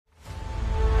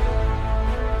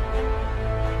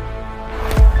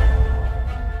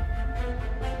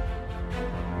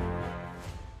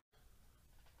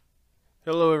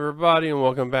Hello, everybody, and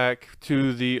welcome back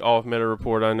to the Off Meta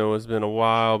Report. I know it's been a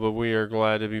while, but we are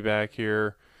glad to be back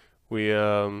here. We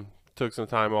took some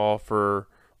time off for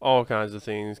all kinds of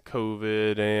things,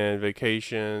 COVID and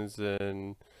vacations,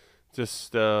 and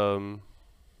just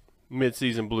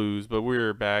mid-season blues. But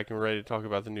we're back and ready to talk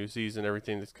about the new season,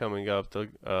 everything that's coming up, the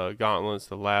gauntlets,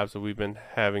 the labs that we've been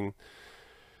having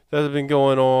that have been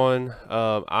going on.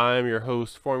 I'm your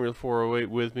host, Formula 408.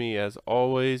 With me, as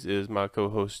always, is my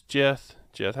co-host Jeff.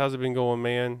 Jeff, how's it been going,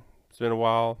 man? It's been a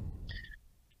while.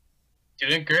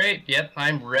 Doing great. Yep,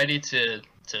 I'm ready to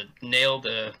nail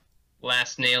the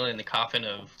last nail in the coffin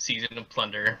of Season of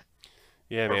Plunder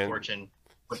Yeah, or man. Fortune,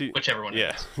 See, whichever one it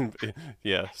yeah, is.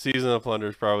 yeah. Season of Plunder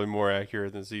is probably more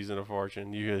accurate than Season of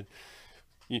Fortune. You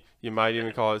might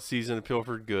even call it Season of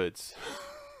Pilfered Goods.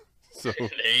 So There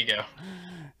you go.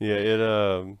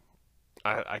 yeah,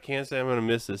 I can't say I'm gonna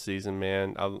miss this season,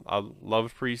 man. I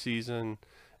loved preseason.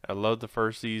 I loved the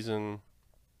first season,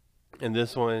 and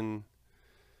this one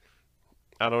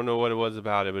I don't know what it was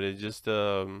about it, but it just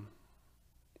it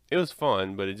was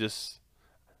fun, but it just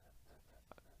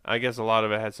I guess a lot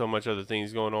of it had so much other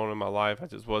things going on in my life. I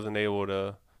just wasn't able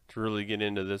to really get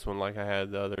into this one like I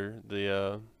had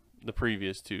the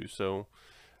previous two. So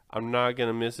I'm not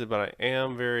gonna miss it, but I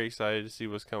am very excited to see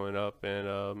what's coming up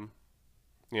and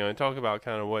and talk about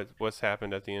kind of what's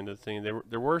happened at the end of the thing.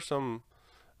 There were some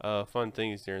fun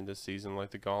things during this season, like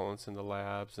the gauntlets and the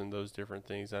labs and those different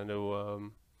things. I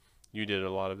know you did a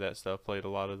lot of that stuff, played a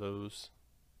lot of those.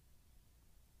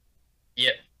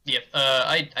 Yep, yep.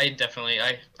 I definitely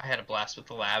I had a blast with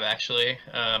the lab actually.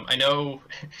 I know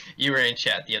you were in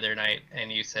chat the other night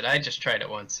and you said I just tried it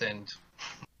once and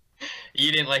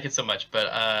you didn't like it so much,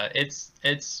 but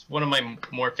it's one of my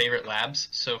more favorite labs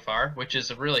so far, which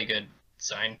is a really good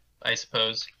sign, I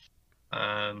suppose.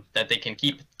 That they can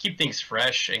keep things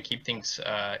fresh and keep things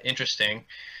interesting.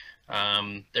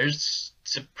 There's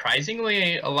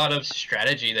surprisingly a lot of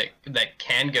strategy that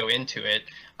can go into it,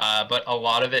 but a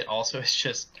lot of it also is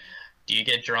just do you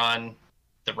get drawn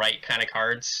the right kind of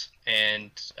cards, and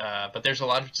but there's a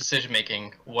lot of decision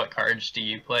making. What cards do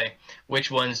you play? Which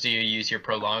ones do you use your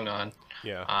prolong on?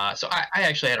 Yeah. So I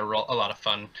actually had a lot of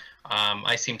fun.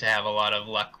 I seem to have a lot of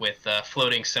luck with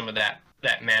floating some of that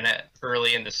mana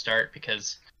early in the start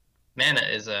because mana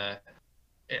is it,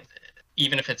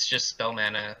 even if it's just spell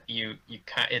mana,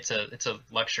 it's a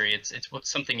luxury. It's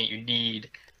something that you need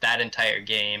that entire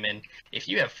game. And if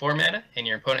you have 4 mana and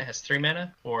your opponent has 3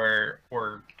 mana, or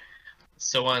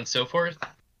so on and so forth,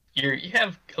 you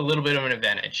have a little bit of an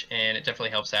advantage, and it definitely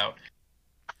helps out.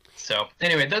 So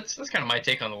anyway, that's kind of my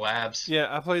take on the labs. Yeah,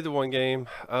 I played the one game.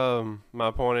 My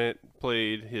opponent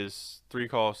played his 3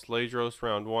 cost Ladros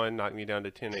round one, knocked me down to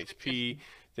 10 HP.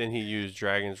 Then he used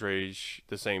Dragon's Rage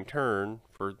the same turn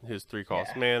for his 3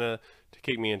 cost Yeah. mana to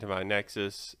kick me into my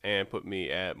Nexus and put me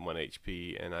at 1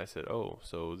 HP. And I said, oh,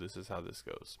 so this is how this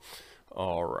goes.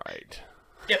 All right.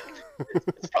 Yep.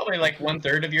 It's probably like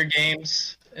 1/3 of your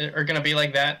games are gonna be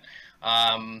like that.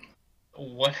 Um,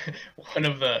 one one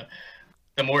of the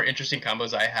more interesting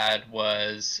combos I had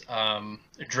was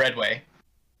Dreadway,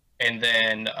 and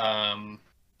then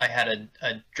I had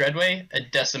a Dreadway, a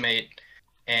Decimate,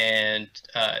 and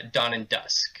Dawn and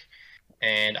Dusk,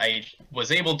 and I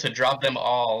was able to drop them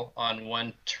all on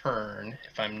one turn,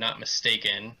 if I'm not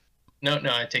mistaken. No,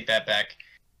 no, I take that back.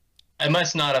 I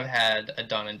must not have had a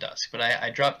Dawn and Dusk, but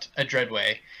I dropped a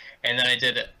Dreadway, and then I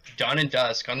did Dawn and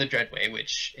Dusk on the Dreadway,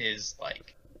 which is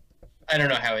like I don't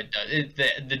know how it does.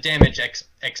 The damage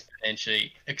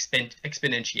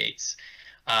exponentiates.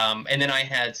 And then I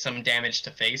had some damage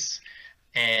to face,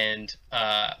 and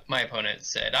my opponent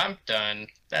said, "I'm done.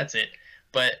 That's it."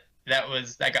 But that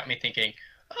got me thinking.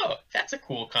 Oh, that's a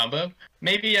cool combo.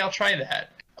 Maybe I'll try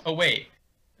that. Oh wait,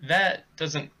 that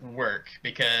doesn't work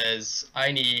because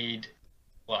I need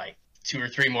like 2 or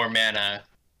 3 more mana.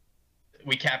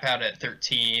 We cap out at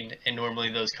 13, and normally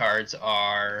those cards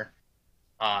are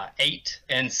 8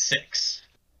 and 6.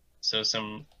 So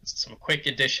some quick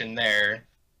addition there.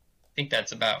 I think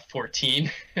that's about 14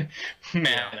 Yeah.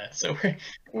 mana. So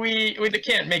we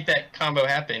can't make that combo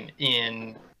happen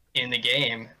in the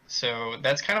game. So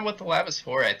that's kind of what the lab is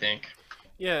for, I think.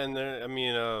 Yeah, and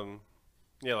then,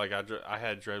 yeah, like I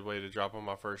had Dreadway to drop on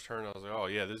my first turn. I was like, oh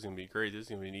yeah, this is gonna be great. This is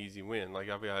gonna be an easy win. Like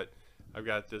I've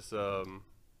got this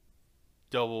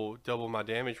double my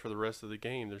damage for the rest of the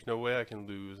game. There's no way I can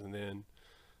lose. And then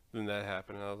that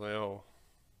happened, and I was like, oh,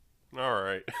 all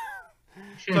right.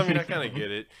 So I mean, I kind of get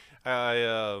it.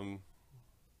 I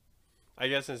I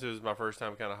guess since it was my first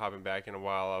time kind of hopping back in a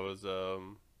while, I was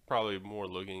probably more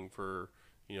looking for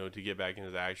to get back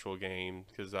into the actual game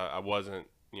because I wasn't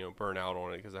burn out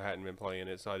on it because I hadn't been playing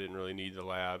it, so I didn't really need the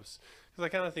labs. Because I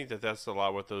kind of think that that's a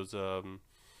lot what those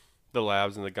the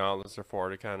labs and the gauntlets are for,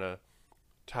 to kind of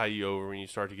tie you over when you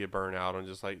start to get burnt out on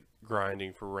just like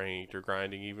grinding for ranked or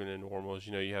grinding even in normals.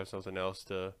 You have something else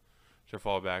to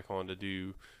fall back on to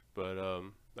do. But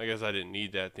I guess I didn't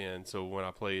need that then. So when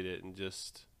I played it and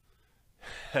just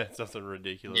had something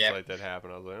ridiculous Yeah. like that happen,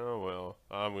 I was like, oh well,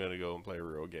 I'm gonna go and play a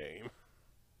real game.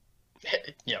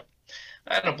 Yeah.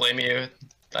 I don't blame you.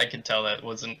 I can tell that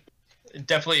wasn't it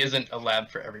definitely isn't a lab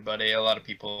for everybody. A lot of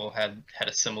people had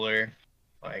a similar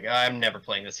like I'm never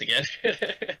playing this again.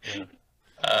 Yeah.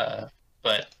 uh,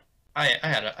 but I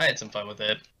had some fun with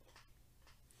it.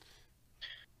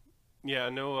 Yeah, I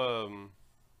know.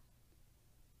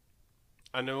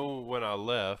 I know when I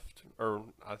left, or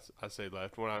I say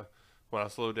left, when I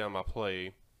slowed down my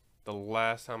play, the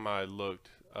last time I looked,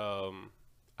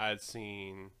 I'd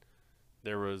seen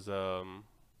there was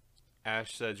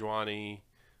Ash Sejuani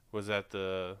was at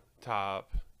the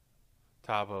top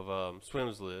of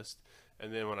Swim's list,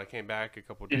 and then when I came back a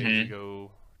couple days Hmm.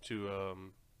 ago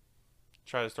to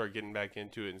try to start getting back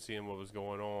into it and seeing what was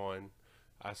going on,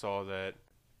 I saw that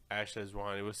Ash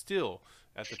Sejuani was still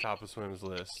at the top of Swim's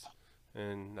list.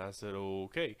 And I said,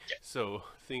 okay. So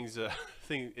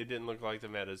it didn't look like the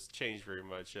meta's changed very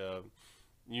much.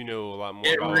 You know a lot more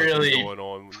It about what's been really going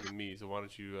on than me. So why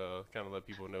don't you kind of let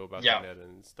people know about the yeah. meta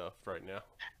and stuff right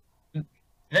now?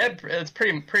 That's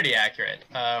pretty accurate.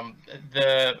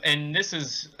 The and this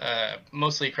is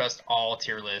mostly across all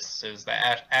tier lists. Is the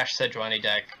Ash Sejuani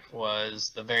deck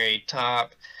was the very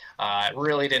top. It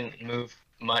really didn't move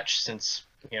much since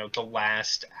the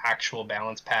last actual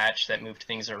balance patch that moved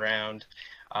things around.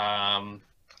 Um,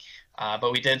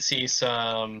 but we did see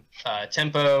some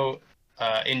tempo,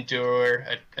 endure,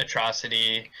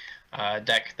 atrocity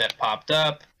deck that popped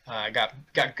up.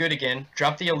 Got good again.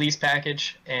 Dropped the Elise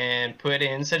package and put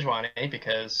in Sejuani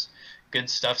because good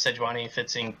stuff. Sejuani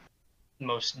fits in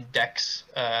most decks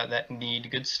that need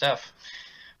good stuff.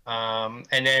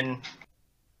 And then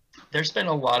there's been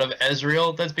a lot of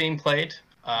Ezreal that's being played.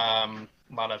 A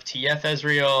lot of TF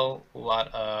Ezreal, a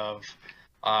lot of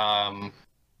um,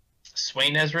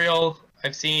 Swain Ezreal.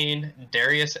 I've seen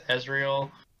Darius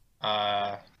Ezreal.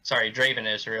 Sorry, Draven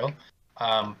Ezreal.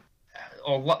 Um,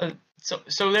 a lot,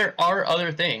 so there are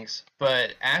other things,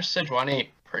 but Ash Sejuani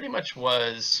pretty much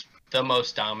was the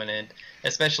most dominant,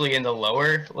 especially in the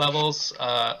lower levels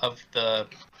of the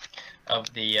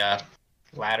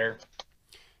ladder.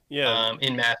 Yeah,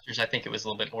 In Masters, I think it was a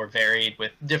little bit more varied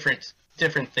with different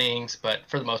things, but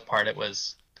for the most part, it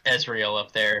was Ezreal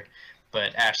up there,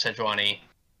 but Ash Sejuani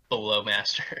below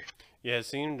Master. yeah, it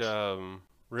seemed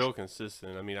real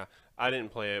consistent. I mean, I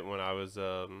didn't play it when I was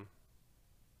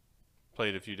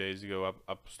played a few days ago.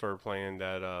 I started playing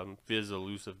that Fizz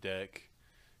elusive deck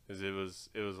because it was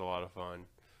a lot of fun,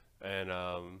 and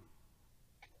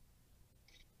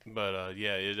but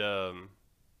yeah, it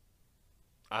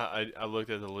I looked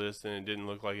at the list and it didn't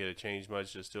look like it had changed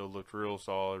much. It still looked real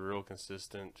solid, real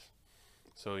consistent.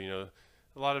 So a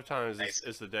lot of times Nice.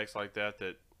 it's the decks like that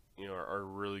that are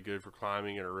really good for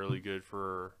climbing and are really good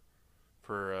for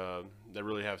that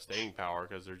really have staying power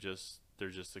because they're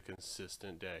just a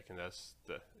consistent deck, and that's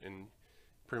the in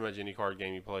pretty much any card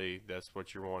game you play. That's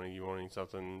what you're wanting. You're wanting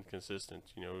something consistent.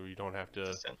 You don't have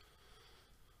to.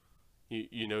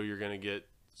 You know you're gonna get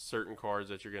certain cards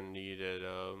that you're gonna need at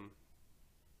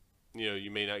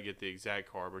you may not get the exact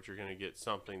card, but you're going to get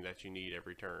something that you need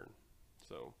every turn.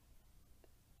 So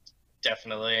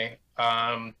Definitely.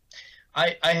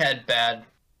 I had bad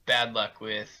luck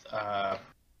with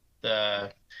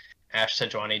the Ash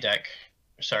Sejuani deck.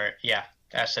 Sorry, yeah,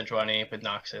 Ash Sejuani with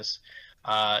Noxus.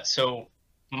 So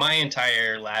my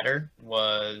entire ladder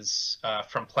was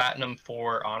from Platinum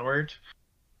 4 onward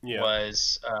yeah.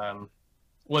 was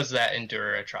that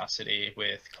Endure Atrocity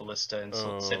with Callista and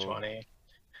Oh, Sejuani.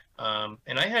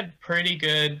 And I had pretty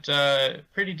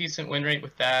decent win rate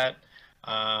with that.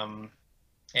 Um,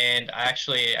 and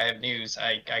actually, I have news.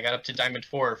 I got up to Diamond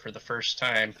 4 for the first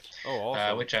time, oh,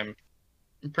 awesome. which I'm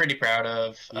pretty proud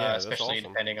of, Yeah, that's especially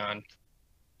awesome. depending on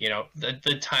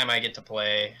the time I get to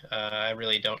play. I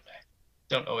really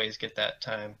don't always get that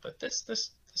time, but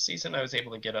this season I was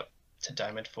able to get up to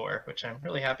Diamond 4, which I'm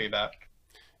really happy about.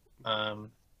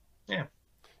 Um, yeah,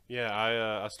 Yeah,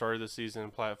 I started the season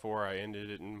in Plat 4. I ended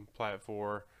it in Plat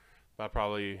 4. I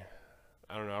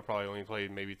don't know. I probably only played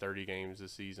maybe 30 games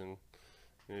this season.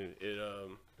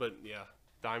 But yeah,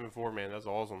 Diamond 4, man, that's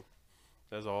awesome.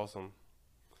 That's awesome.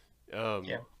 Um,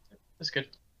 yeah, that's good.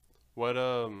 what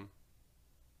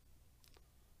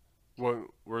What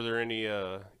were there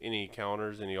any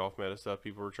counters, any off meta stuff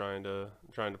people were trying to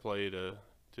play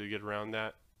to get around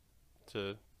that?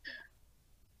 To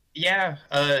Yeah,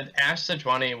 Ash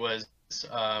Sejuani was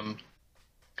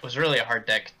really a hard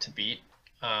deck to beat,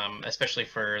 especially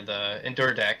for the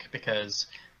Endure deck because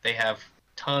they have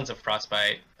tons of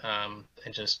Frostbite and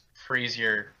just freeze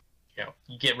your,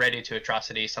 you get ready to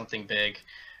Atrocity something big,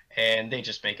 and they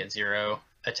just make it 0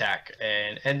 attack,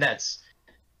 and that's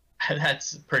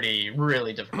pretty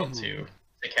really difficult to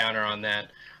counter on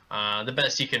that. The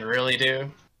best you can really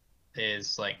do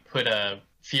is like put a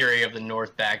Fury of the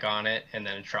North back on it and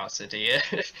then Atrocity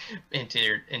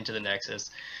into the Nexus,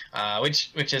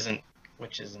 which isn't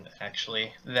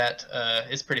actually that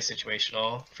is pretty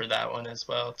situational for that one as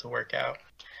well to work out.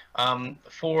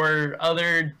 For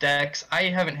other decks, I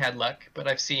haven't had luck, but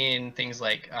I've seen things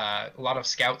like a lot of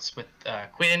scouts with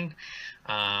Quinn,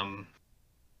 um,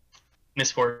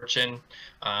 Misfortune,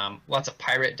 lots of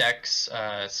pirate decks,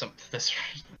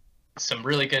 some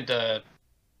really good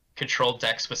controlled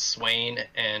decks with Swain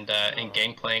and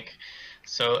Gangplank.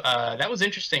 So that was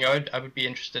interesting. I would be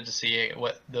interested to see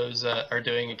what those are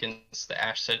doing against the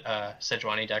Ash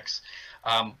Sejuani decks.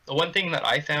 The one thing that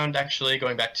I found actually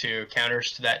going back to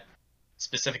counters to that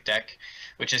specific deck,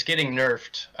 which is getting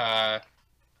nerfed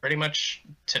pretty much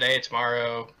today,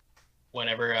 tomorrow,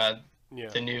 whenever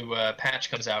the new patch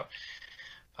comes out.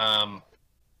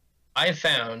 I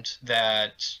found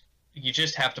that you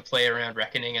just have to play around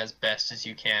Reckoning as best as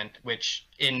you can, which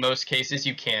in most cases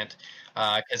you can't,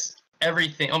 because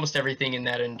almost everything in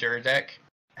that Endure deck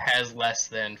has less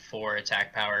than 4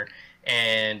 attack power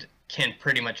and can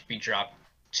pretty much be dropped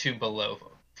to below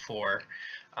 4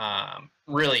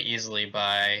 really easily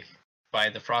by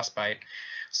the Frostbite.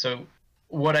 So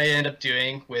what I end up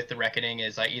doing with the Reckoning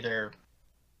is I either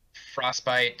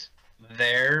Frostbite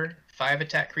their 5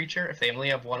 attack creature if they only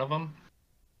have one of them,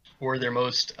 or their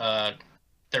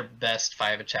best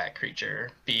 5 attack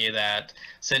creature, be that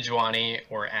Sejuani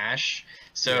or Ash.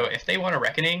 So if they want a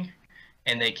Reckoning,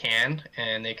 and they can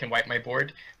wipe my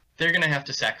board, they're gonna have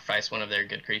to sacrifice one of their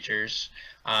good creatures,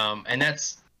 and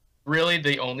that's really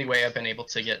the only way I've been able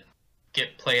to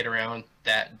get played around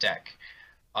that deck.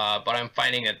 But I'm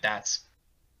finding that that's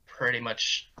pretty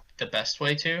much the best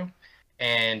way to,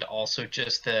 and also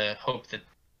just the hope that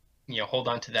hold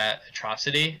on to that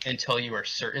Atrocity until you are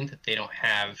certain that they don't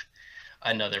have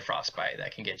another Frostbite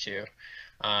that can get you.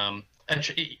 I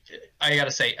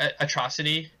gotta say,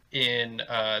 Atrocity in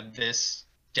this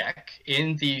deck,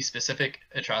 in the specific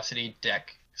Atrocity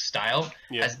deck style,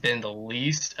 has been the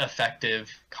least effective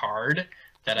card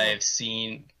that I have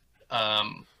seen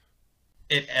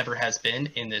it ever has been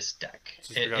in this deck.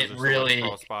 It really so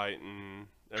much Frostbite and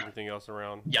everything else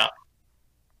around. Yeah,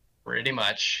 pretty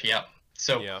much. Yep.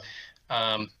 So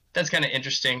that's kind of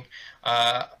interesting.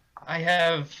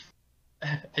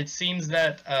 It seems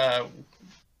that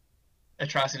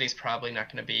Atrocity is probably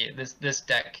not going to be this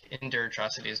deck. Endure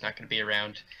Atrocity is not going to be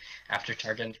around after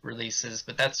Targon releases,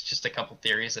 but that's just a couple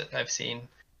theories that I've seen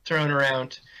thrown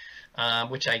around,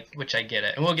 which I get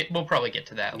it, and we'll probably get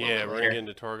to that. We're gonna get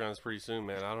into Targons pretty soon,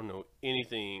 man. I don't know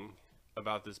anything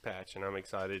about this patch, and I'm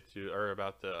excited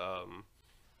about the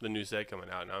new set coming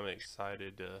out, and I'm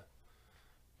excited to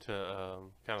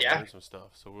kind of learn some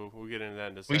stuff. So we'll get into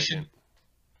that in a second.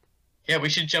 We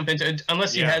should jump into it.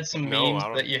 Unless you had some memes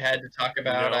that you had to talk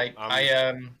about.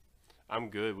 I'm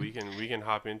good. We can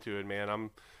hop into it, man. I'm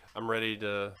ready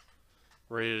to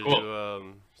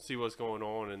see what's going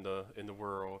on in the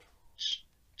world.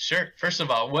 Sure. First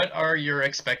of all, what are your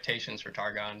expectations for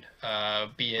Targon?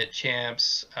 Be it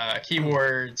champs,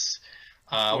 keywords.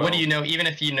 What do you know? Even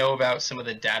if you know about some of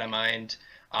the data mined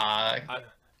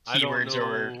keywords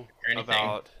or anything.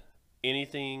 About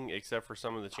anything except for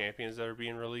some of the champions that are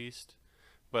being released,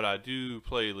 but I do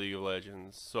play League of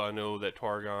Legends, so I know that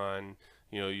Targon,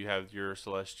 you have your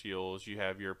Celestials, you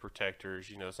have your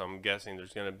Protectors, so I'm guessing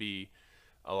there's going to be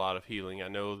a lot of healing. I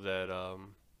know that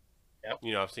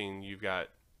I've seen you've got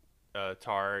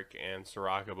Taric and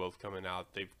Soraka both coming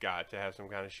out. They've got to have some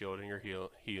kind of shielding or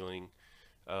healing.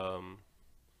 Who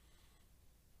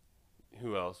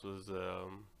else was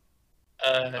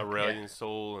Aurelion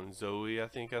Sol and Zoe, I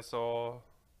think I saw.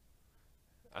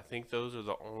 I think those are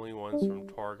the only ones from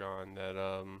Targon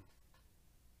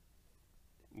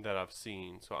that I've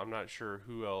seen. So I'm not sure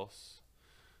who else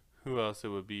it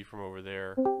would be from over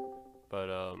there.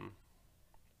 But I'm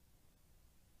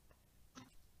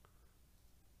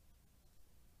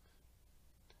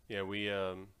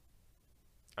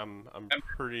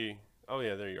pretty. Oh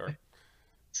yeah, there you are.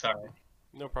 Sorry.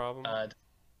 No problem.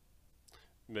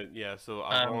 But yeah, so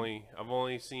I've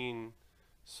only seen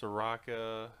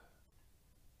Soraka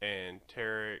and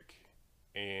Taric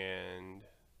and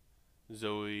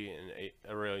Zoe and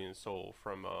Aurelion Sol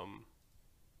from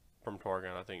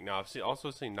Targon. I think. Now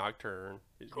also seen Nocturne.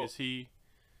 Cool. Is he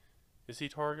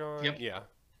Targon? Yep. Yeah,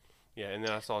 yeah. And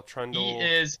then I saw He Trundle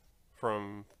is.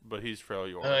 but he's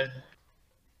Freljord. Uh,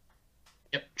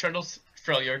 yep. Trundle's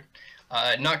Freljord.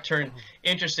 Nocturne.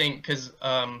 Interesting because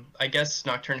I guess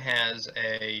Nocturne has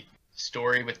a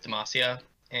story with Demacia,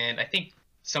 and I think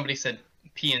somebody said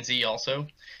PNZ also.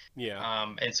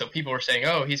 Yeah. And so people were saying,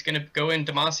 "Oh, he's going to go in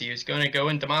Demacia. He's going to go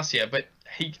in Demacia." But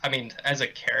I mean, as a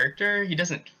character, he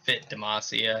doesn't fit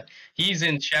Demacia. He's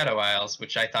in Shadow Isles,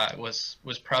 which I thought was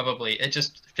probably it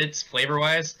just fits flavor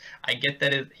wise. I get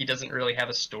that he doesn't really have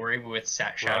a story with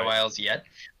Shadow Right. Isles yet,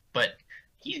 but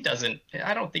he doesn't.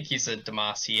 I don't think he's a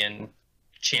Demacian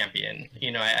champion.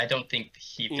 I don't think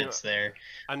he You know, fits there.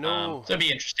 I know So it'd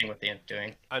be interesting what they end up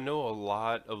doing. I know a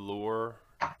lot of lore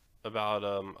about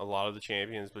a lot of the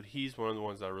champions, but he's one of the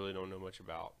ones I really don't know much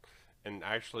about. And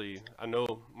actually, I know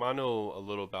a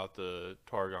little about the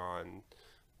Targon,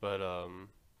 but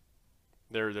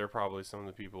they're probably some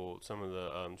of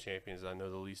the champions I know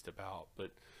the least about.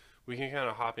 But we can kind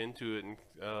of hop into it and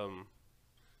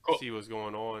Cool. see what's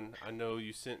going on. I know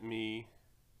you sent me.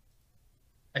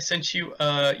 I sent you,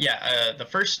 the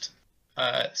first.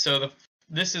 So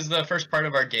this is the first part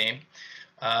of our game.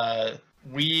 Uh,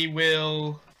 we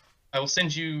will. I will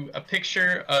send you a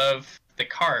picture of the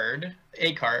card,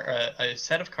 a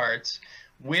set of cards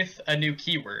with a new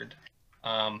keyword,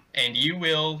 and you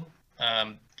will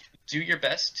do your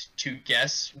best to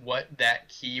guess what that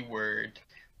keyword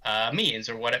means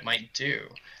or what it might do.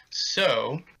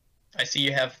 So I see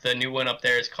you have the new one up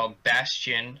there. It's called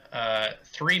Bastion.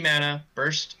 3 mana,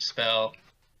 burst spell,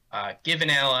 give an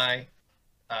ally,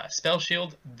 spell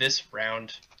shield this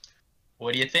round.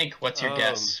 What do you think? What's your Um,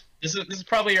 guess? This is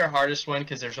probably your hardest one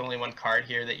because there's only one card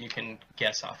here that you can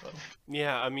guess off of.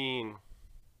 yeah, I mean,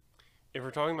 if we're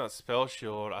talking about spell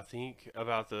shield, I think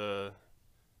about the.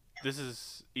 This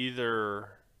is either.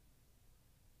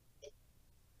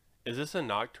 Is this a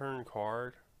Nocturne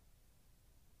card?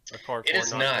 A card It for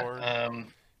is not. Nocturne?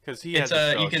 Because he It's has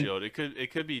a you spell can shield.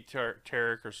 It could be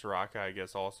Tarek or Soraka, I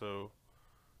guess. Also,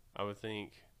 I would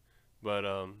think. But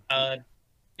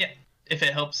yeah. If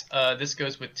it helps, this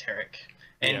goes with Tarek,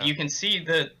 and yeah. you can see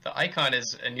the icon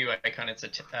is a new icon. It's a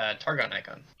Targon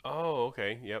icon. Oh,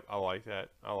 okay. Yep, I like that.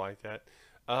 I like that.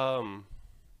 Um,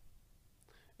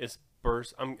 it's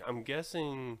burst. I'm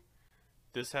guessing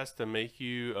this has to make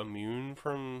you immune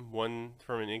from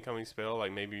an incoming spell.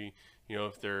 Like maybe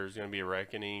if there's gonna be a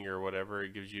reckoning or whatever,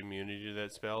 it gives you immunity to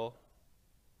that spell.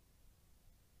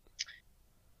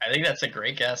 I think that's a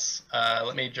great guess.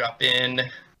 Let me drop in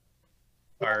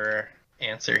our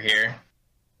answer here.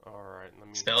 All right, let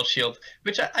me. Spell shield,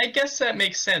 which I guess that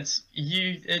makes sense.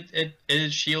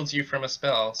 It shields you from a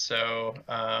spell. So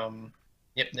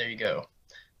yep, there you go.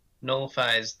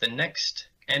 Nullifies the next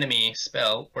enemy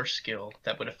spell or skill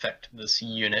that would affect this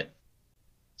unit.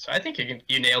 So I think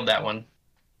you nailed that one.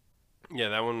 Yeah,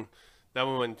 that one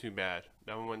wasn't too bad.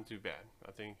 That one wasn't too bad.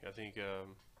 I think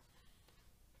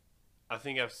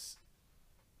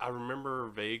I remember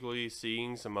vaguely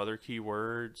seeing some other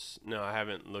keywords. No, I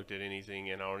haven't looked at anything,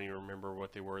 and I don't even remember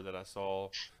what they were that I saw.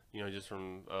 Just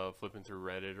from flipping through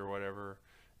Reddit or whatever.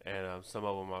 And some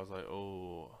of them I was like,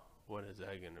 oh, what is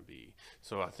that gonna be?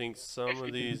 So I think some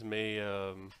of these may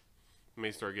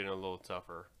start getting a little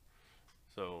tougher.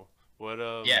 So what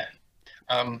Yeah.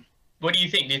 What do you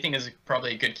think? Do you think is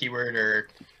probably a good keyword or?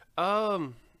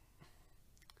 um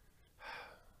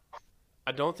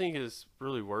I don't think it's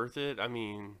really worth it. I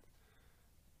mean,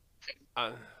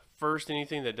 I, first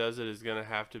anything that does it is gonna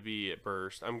have to be at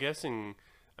burst. I'm guessing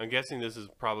this is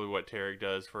probably what Tarek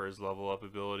does for his level up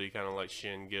ability, kind of like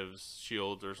Shin gives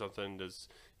shields or something. Does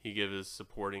he give his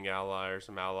supporting ally or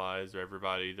some allies or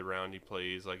everybody the round he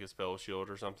plays like a spell shield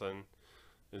or something?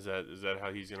 Is that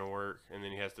how he's gonna work? And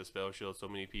then he has to spell shield so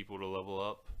many people to level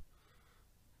up.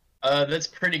 That's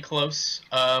pretty close.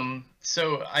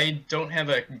 So I don't have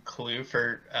a clue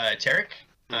for Tarek,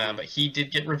 Mm-hmm. but he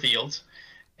did get revealed,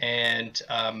 and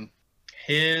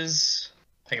his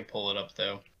I can pull it up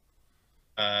though.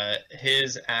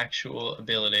 His actual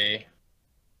ability,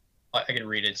 I can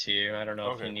read it to you. I don't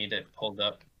know if you Okay. need it pulled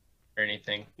up or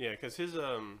anything. Yeah, because his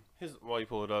while you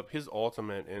pull it up, his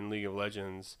ultimate in League of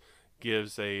Legends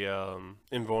gives a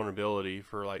invulnerability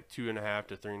for like 2.5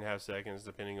 to 3.5 seconds,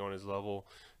 depending on his level,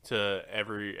 to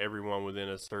everyone within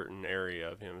a certain area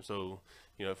of him. So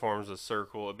it forms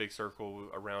a big circle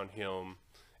around him,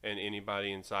 and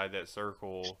anybody inside that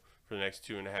circle for the next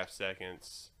 2.5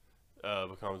 seconds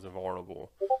becomes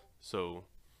invulnerable. So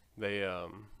they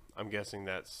I'm guessing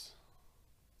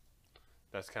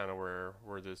that's kind of where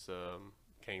this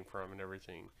came from and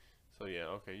everything. So yeah,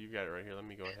 okay, you got it right here. Let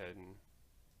me go ahead and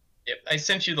Yep, I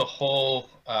sent you the whole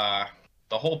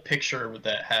picture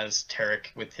that has Tarek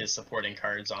with his supporting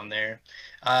cards on there.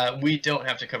 We don't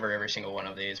have to cover every single one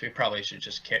of these. We probably should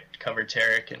just cover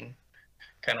Tarek and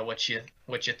kind of what you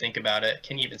think about it.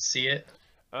 Can you even see it?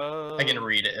 I can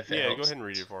read it if it yeah, go helps. ahead and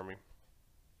read it for me.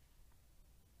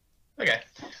 Okay.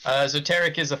 So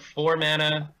Tarek is a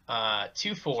 4-mana,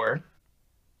 2/4,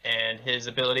 and his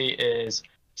ability is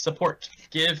support.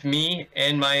 Give me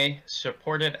and my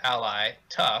supported ally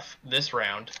tough this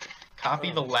round.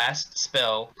 Copy the last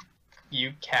spell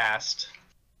you cast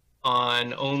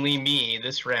on only me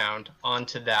this round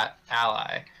onto that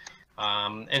ally.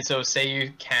 And so, say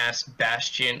you cast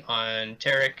Bastion on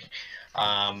Tarek,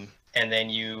 and then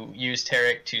you use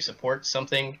Tarek to support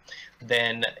something,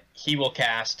 then he will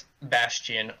cast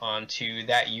Bastion onto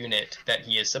that unit that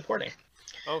he is supporting.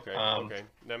 Okay, okay,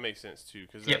 that makes sense too,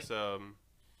 because Yep.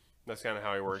 that's kind of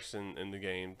how he works in the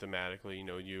game thematically. You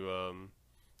know, you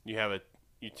have a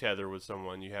you tether with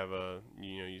someone, you have a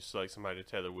you select somebody to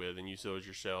tether with, and you shield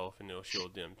yourself, and it'll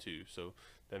shield them too. So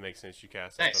that makes sense. You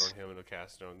cast something Nice. on him, it'll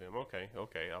cast it on them. Okay,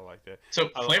 okay, I like that. So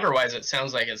flavor-wise, it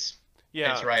sounds like it's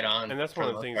Yeah, right on and that's for one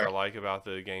the of the most things I part. like about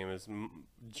the game is,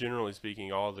 generally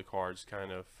speaking, all the cards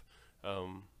kind of,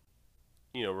 um,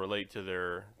 relate to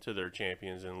their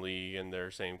champions in league and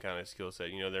their same kind of skill set.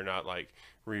 You know, they're not like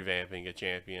revamping a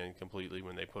champion completely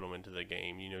when they put them into the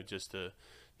game. You know, just to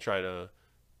try to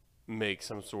make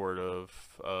some sort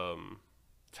of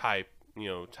type,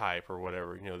 type or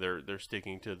whatever. You know, they're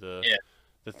sticking to Yeah.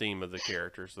 the theme of the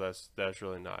character, so that's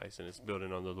really nice, and it's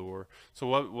building on the lore. So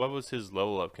what was his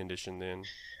level up condition then?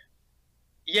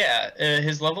 Yeah,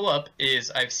 his level up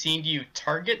is I've seen you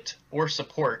target or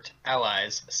support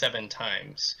allies 7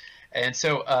 times. And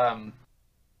so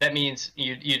that means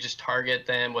you just target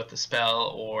them with a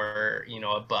spell or,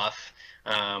 a buff.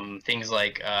 Things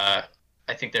like I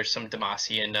think there's some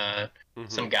Demacian Mm-hmm.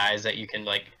 some guys that you can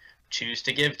like choose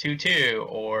to give to too,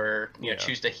 or Yeah.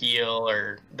 choose to heal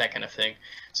or that kind of thing.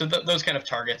 So those kind of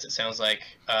targets, it sounds like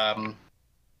kind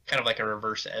of like a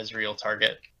reverse Ezreal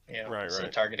target, Right. instead of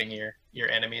Right. targeting your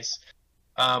enemies.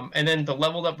 And then the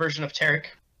leveled up version of Tarek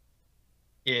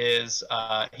is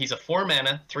he's a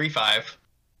 4-mana 3/5,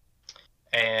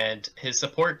 and his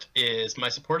support is my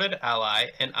supported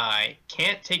ally and I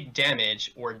can't take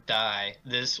damage or die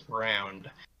this round.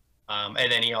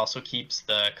 And then he also keeps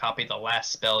the copy the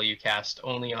last spell you cast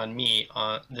only on me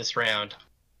on this round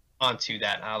onto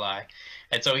that ally.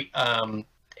 And so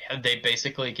they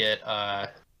basically get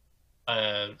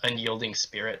unyielding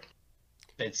spirit.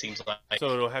 It seems So like.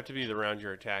 it'll have to be the round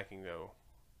you're attacking though.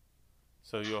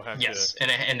 So you'll have to, Yes, and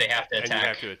they have to and you have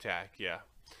attack. to attack. Yeah.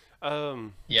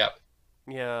 Um. Yep.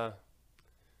 Yeah.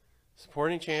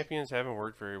 Supporting champions haven't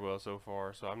worked very well so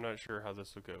far, so I'm not sure how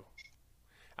this will go.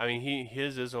 I mean,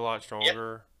 his is a lot Yep.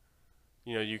 stronger.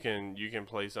 You know, you can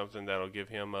play something that'll give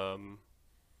him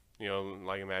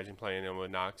like imagine playing him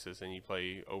with Noxus and you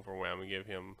play Overwhelm and give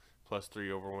him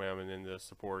 +3 Overwhelm, and then the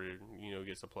supported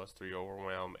gets a +3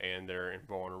 Overwhelm and they're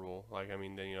invulnerable. Like I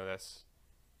mean, then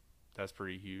that's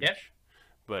pretty Yep. huge.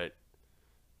 But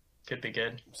Could be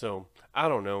good. so I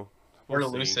don't know. Or We'll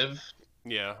see. elusive.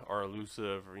 Yeah, or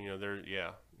elusive, or there.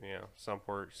 Yeah, some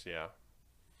ports. Yeah,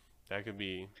 that could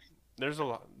be. There's a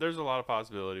lot of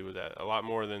possibility with that. A lot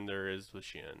more than there is with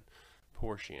Shin.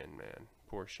 Poor Shin, man.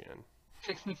 Poor Shin.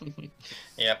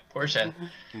 Yeah, Porsche.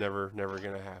 Never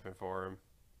gonna happen for him.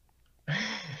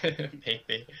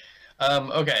 Maybe.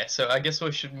 Okay, so I guess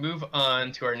we should move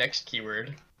on to our next keyword,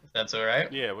 if that's all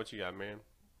right. Yeah, what you got, man?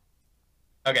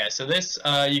 Okay, so this,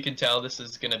 you can tell this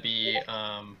is going to be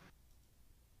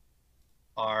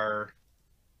our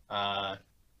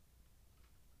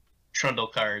Trundle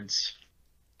cards,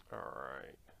 All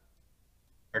right.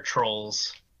 our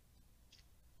trolls.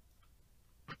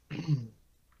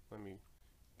 Let me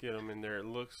get them in there. It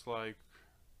looks like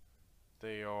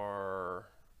they are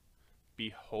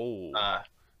behold.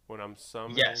 When I'm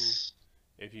summoned, Yes.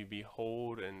 if you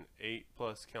behold an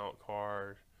 8+ count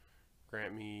card,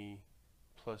 grant me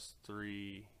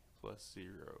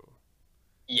 +3/+0.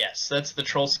 Yes, that's the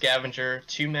Troll Scavenger,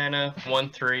 2 mana,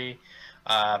 1/3.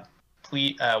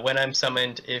 Please, when I'm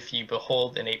summoned, if you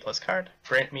behold an 8+ card,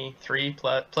 grant me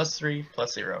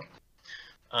 3/+3/0.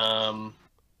 And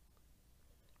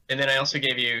then I also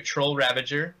gave you Troll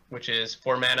Ravager, which is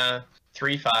 4 mana,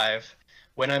 3/5.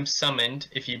 When I'm summoned,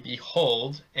 if you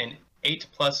behold an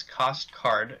 8+ cost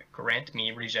card, grant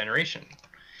me regeneration.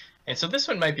 And so this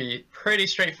one might be pretty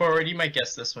straightforward. You might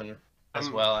guess this one as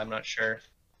well. I'm not sure.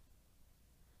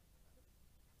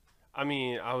 I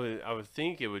mean, I would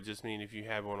think it would just mean if you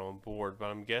had one on board, but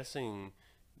I'm guessing.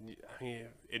 I mean,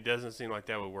 it doesn't seem like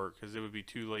that would work because it would be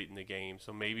too late in the game.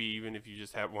 So maybe even if you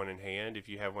just have one in hand, if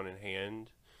you have one in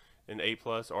hand, an A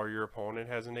plus, or your opponent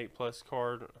has an 8+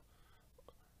 card,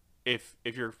 if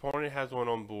your opponent has one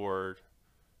on board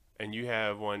and you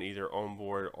have one either on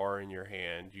board or in your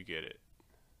hand, you get it.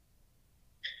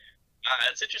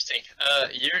 That's interesting.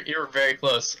 You're very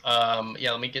close.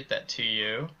 Yeah, let me get that to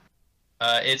you.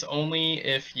 It's only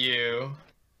if you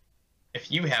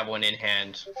have one in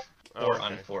hand Oh, or okay.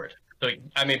 on board. So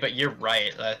I mean, but you're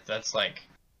right. That's like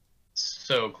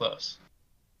so close.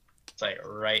 It's like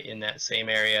right in that same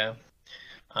area.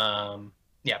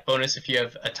 Yeah, bonus if you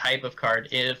have a type of card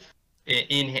if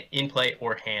in play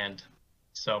or hand.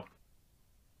 So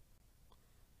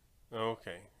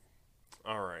Okay.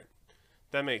 All right.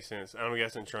 That makes sense. I'm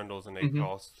guessing Trundle's an hmm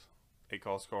 8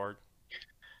 cost card.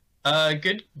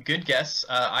 good guess.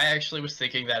 I actually was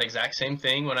thinking that exact same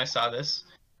thing when I saw this.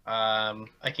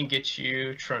 I can get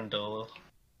you Trundle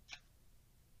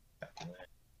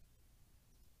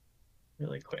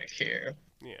really quick here.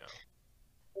 Yeah.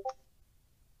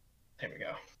 There we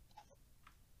go.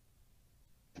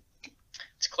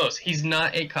 It's close. He's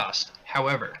not 8 cost.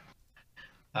 However,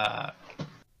 uh,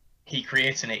 he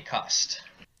creates an 8 cost.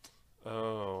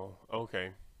 Oh,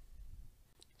 okay.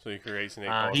 So he creates an 8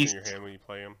 cost in He's your hand when you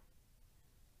play him.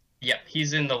 Yep,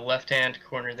 he's in the left-hand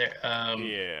corner there.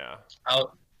 Yeah.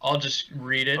 I'll just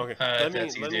read it Okay. if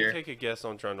that's Let me easier. take a guess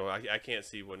on Trundle. I can't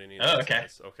see what any of Oh, that okay,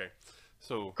 says. Okay.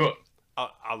 So cool.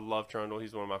 I love Trundle.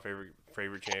 He's one of my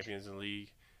favorite champions in the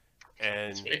league.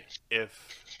 And Sweet.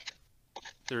 if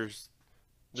there's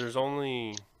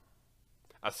only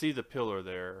I see the pillar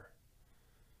there.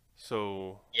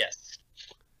 So Yes.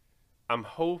 I'm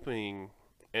hoping,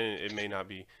 and it may not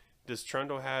be. Does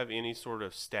Trundle have any sort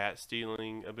of stat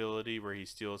stealing ability where he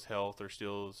steals health or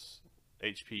steals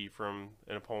HP from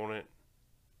an opponent?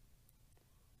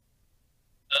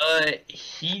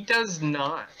 He does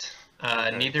not.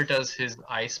 Okay. Neither does his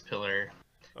ice pillar.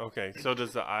 Okay. So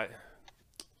does the I?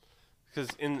 Because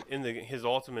in the his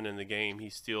ultimate in the game, he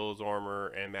steals armor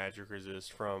and magic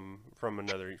resist from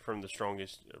the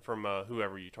strongest from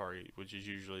whoever you target, which is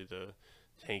usually the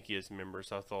tankiest member.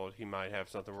 So I thought he might have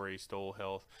something where he stole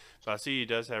health, but I see he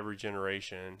does have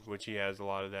regeneration, which he has a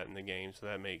lot of that in the game, so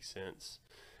that makes sense.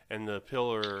 And the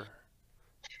pillar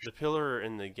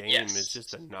in the game is Yes.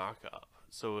 just a knock up.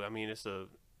 So I mean,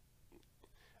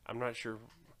 I'm not sure.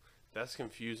 That's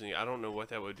confusing. I don't know what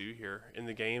that would do here. In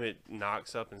the game, it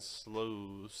knocks up and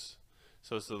slows.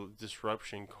 So it's a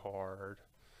disruption card.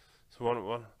 So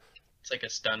one It's like a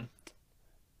stun.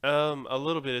 a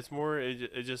little bit. It's more.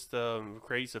 It just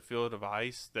creates a field of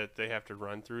ice that they have to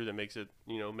run through. That makes it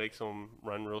makes them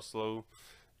run real slow,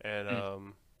 and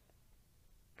Mm.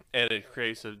 it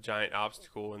creates a giant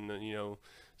obstacle. And then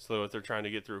slow if they're trying to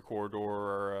get through a corridor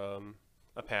or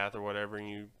a path or whatever, and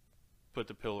you put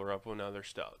the pillar up. Well, now they're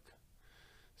stuck.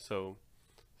 So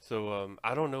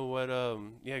I don't know what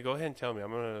yeah, go ahead and tell me.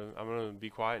 I'm gonna be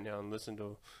quiet now and listen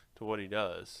to what he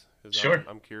does because Sure.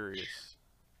 I'm curious.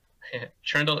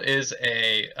 Trundle is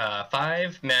a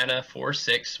 5 mana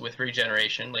 4/6 with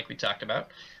regeneration, like we talked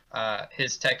about.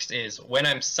 His text is when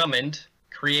I'm summoned,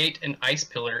 create an ice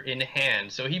pillar in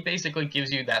hand. So he basically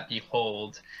gives you that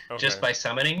behold just Okay. by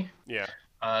summoning. Yeah.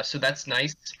 So that's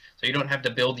nice. So you don't have to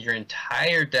build your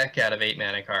entire deck out of 8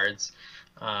 mana cards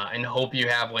and hope you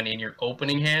have one in your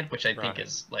opening hand, which I think Right.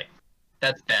 is like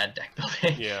that's bad deck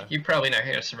building. Yeah. You're probably not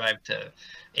going to survive to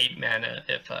 8 mana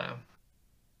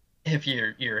if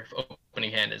your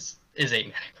opening hand is 8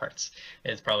 mana cards.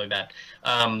 It's probably bad.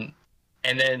 And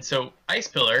then so Ice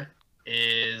Pillar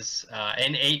is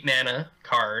an 8 mana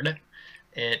card.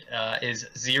 It is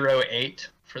 0/8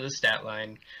 for the stat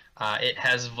line. It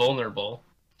has vulnerable,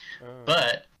 Oh.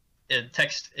 but the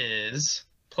text is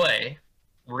play,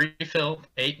 refill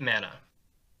 8 mana.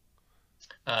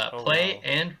 Oh Play wow.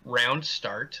 and round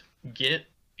start. Give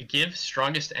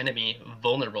strongest enemy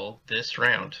vulnerable this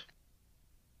round.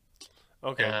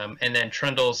 Okay. And then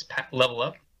Trundle's level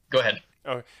up. Go ahead.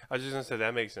 Oh, I was just gonna say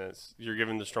that makes sense. You're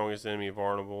giving the strongest enemy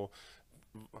vulnerable,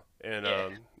 and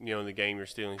Yeah. in the game you're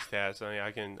stealing stats.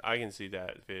 I mean, I can see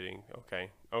that fitting.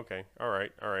 Okay. Okay. All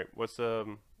right. All right. What's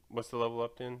the level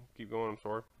up then? Keep going. I'm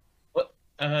sorry. What?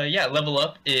 Yeah, level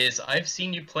up is I've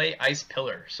seen you play Ice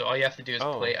Pillar. So all you have to do is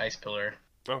Oh. play Ice Pillar,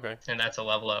 Okay. and that's a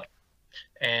level up.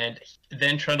 And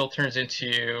then Trundle turns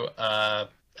into a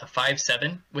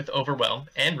 5/7 with Overwhelm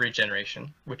and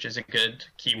Regeneration, which is a good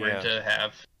keyword Yeah. to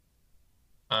have.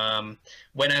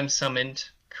 When I'm summoned,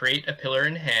 create a pillar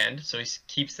in hand, so he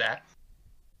keeps that.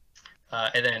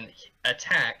 And then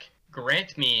attack,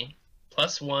 grant me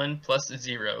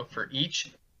 +1/+0 for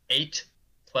each 8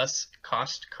 plus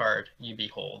cost card you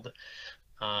behold.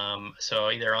 So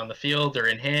either on the field or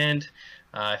in hand,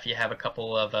 if you have a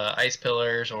couple of ice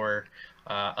pillars or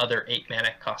other 8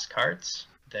 mana cost cards,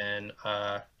 then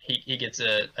he gets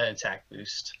an attack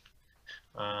boost.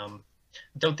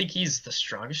 Don't think he's the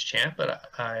strongest champ, but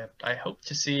I hope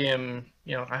to see him.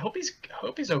 You know, I hope he's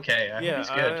okay. I hope he's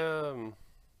good.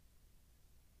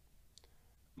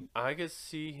 I could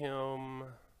see him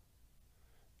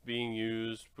being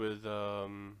used with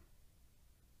the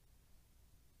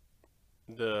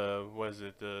what is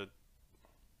it,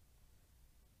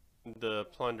 the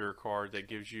plunder card that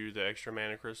gives you the extra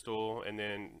mana crystal, and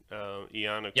then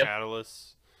Eon of Yep.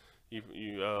 Catalyst. You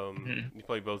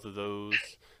play both of those.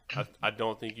 I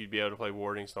don't think you'd be able to play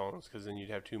Warding Stones because then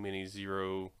you'd have too many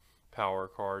 0 power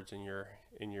cards in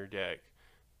your deck.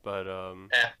 But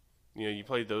Yeah. you know, you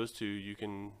play those two, you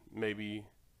can maybe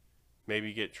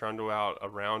get Trundle out a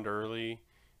round early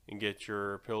and get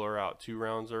your Pillar out 2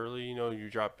 rounds early. You know, you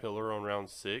drop Pillar on round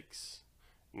 6.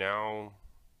 Now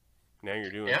you're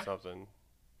doing something.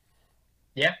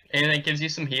 Yeah, and it gives you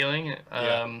some healing.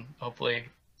 Hopefully.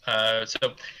 Yeah,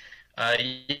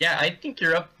 I think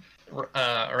you're up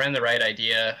around the right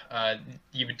idea.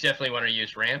 You would definitely want to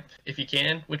use ramp if you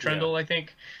can with Trundle. I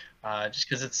think, just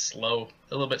because it's slow,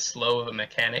 a little bit slow of a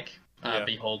mechanic.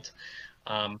 Behold,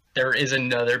 there is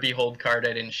another Behold card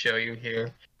I didn't show you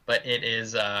here, but it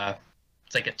is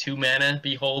it's like a 2 mana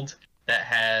Behold that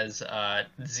has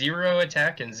 0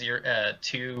 attack and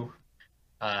 2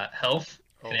 health.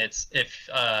 And it's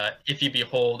if you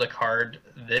behold a card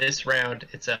this round,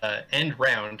 it's a end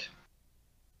round,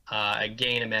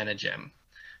 gain a mana gem,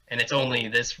 and it's only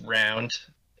this round.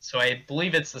 So I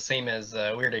believe it's the same as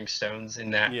Weirding Stones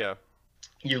in that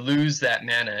you lose that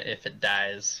mana if it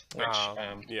dies. Which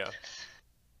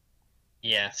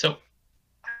so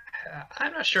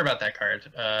I'm not sure about that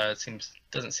card. It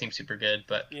doesn't seem super good,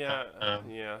 but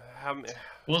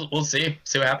we'll see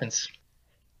what happens.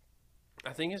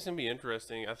 I think it's gonna be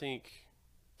interesting. I think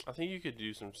you could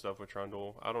do some stuff with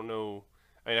Trundle. I don't know.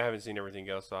 I mean, I haven't seen everything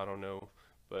else, so I don't know.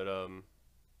 But I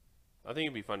think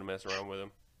it'd be fun to mess around with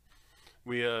him.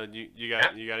 You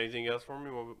got anything else for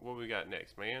me? What we got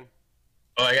next, man?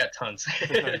 Oh, I got tons.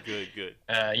 Good.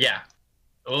 Yeah,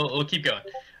 we'll keep going.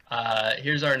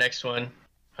 Here's our next one.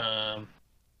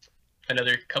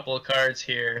 Another couple of cards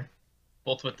here,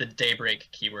 both with the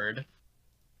Daybreak keyword.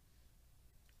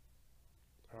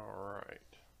 All right.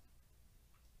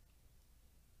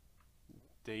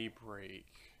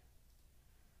 Daybreak.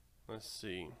 Let's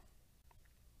see.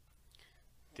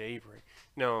 Daybreak.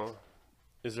 Now,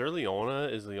 is there Leona?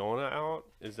 Is Leona out?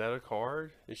 Is that a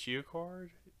card? Is she a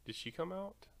card? Did she come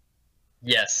out?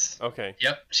 Yes. Okay.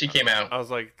 Yep, she came out. I was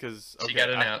like, because she got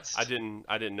announced. I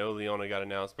didn't know Leona got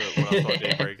announced, but when I saw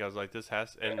Daybreak, I was like, this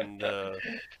has, and the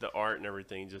art and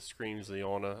everything just screams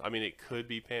Leona. I mean, it could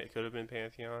have been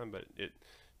Pantheon, but it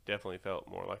definitely felt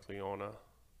more like Leona.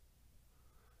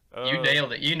 You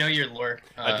nailed it. You know your lore.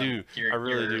 I do. I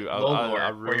really do. I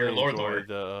really enjoy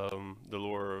the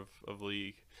lore of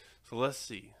League. So let's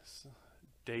see.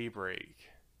 Daybreak.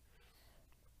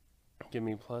 Give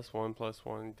me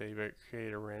 +1/+1 Daybreak.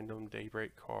 Create a random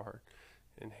Daybreak card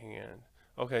in hand.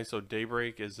 Okay, so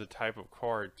Daybreak is a type of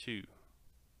card too.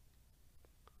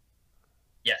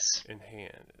 Yes. In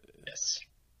hand. Yes.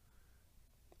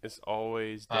 It's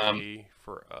always day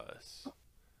for us.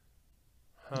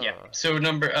 Yeah. So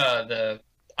the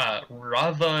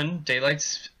Ravun Daylight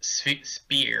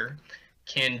Spear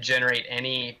can generate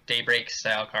any Daybreak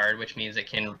style card, which means it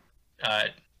can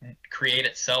create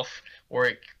itself, or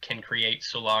it can create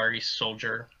Solari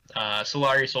Soldier.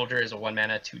 Solari Soldier is a 1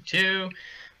 mana 2/2.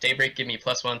 Daybreak, give me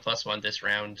 +1/+1 this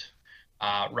round.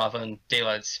 Ravun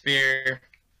Daylight Spear,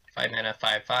 5 mana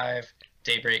 5/5.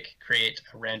 Daybreak, create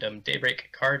a random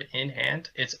Daybreak card in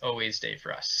hand. It's always day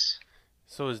for us.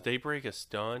 So is Daybreak a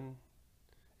stun?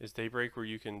 Is Daybreak where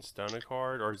you can stun a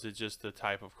card, or is it just a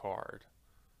type of card?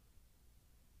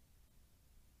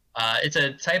 It's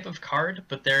a type of card,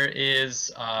 but there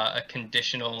is a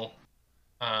conditional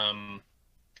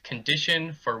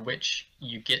condition for which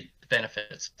you get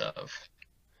benefits of.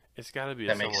 It's got to be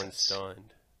if someone's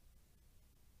stunned.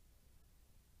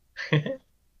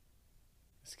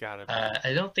 It's got to be.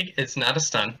 I don't think it's not a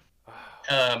stun.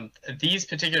 These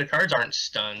particular cards aren't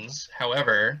stuns.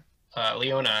 However,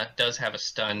 Leona does have a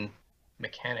stun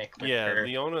mechanic with her.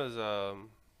 Leona's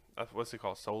what's it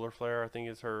called? Solar Flare, I think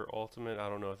is her ultimate. I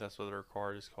don't know if that's what her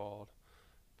card is called,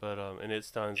 but and it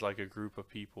stuns like a group of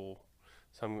people.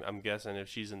 So I'm guessing if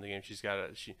she's in the game, she's got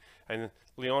a she. And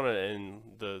Leona in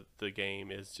the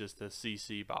game is just a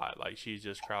CC bot. Like she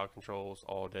just crowd controls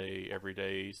all day, every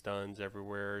day, stuns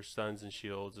everywhere, stuns and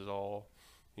shields is all,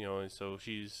 And so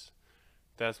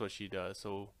that's what she does.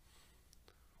 So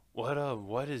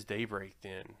what is Daybreak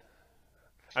then?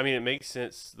 I mean, it makes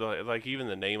sense. Like even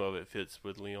the name of it fits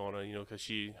with Leona, because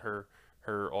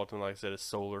her ultimate, like I said, is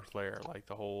solar flare. Like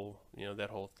the whole, that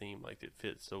whole theme, like it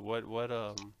fits. So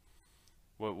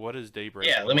what is Daybreak?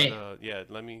 Yeah, let me Yeah,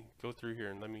 let me go through here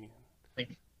and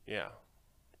like, yeah,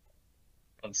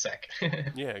 1 sec.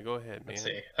 yeah, go ahead, man. Let's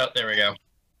see. Oh, there we go.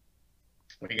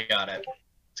 We got it.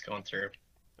 It's going through.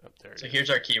 Up there. So here's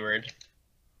our keyword.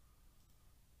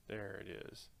 There it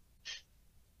is.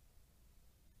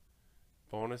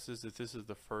 Bonuses if this is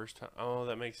the first time. Oh,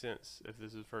 that makes sense. If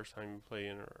this is the first time you play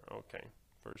in, okay,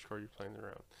 first card you play in the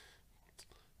round.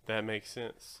 That makes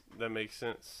sense. That makes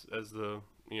sense as the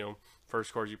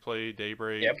first card you play,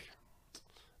 Daybreak. Yep.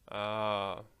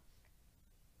 I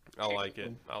like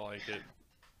it. I like it.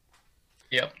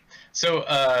 Yep. So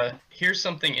here's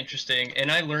something interesting, and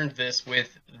I learned this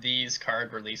with these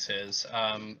card releases.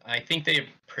 I think they're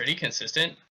pretty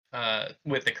consistent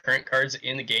with the current cards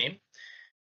in the game,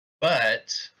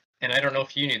 but, and I don't know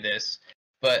if you knew this,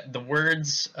 but the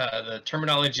words, the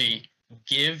terminology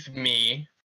 "give me"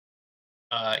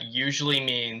 usually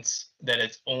means that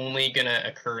it's only going to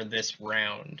occur this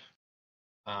round.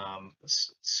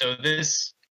 So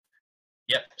this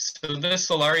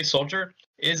Solari Soldier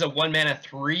is a 1-mana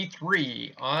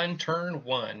 3/3 on turn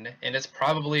 1, and it's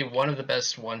probably one of the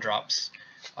best 1-drops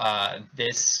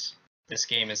this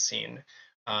game has seen.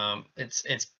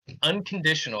 It's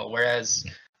unconditional, whereas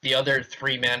the other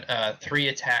 3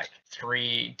 attack,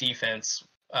 3 defense,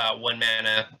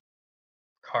 1-mana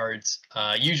cards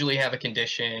usually have a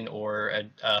condition or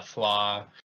a flaw.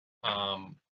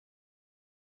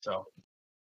 So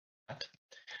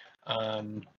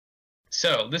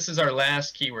this is our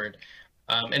last keyword.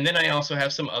 And then I also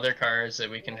have some other cards that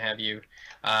we can have you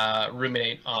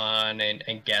ruminate on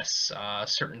and guess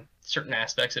certain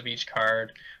aspects of each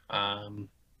card.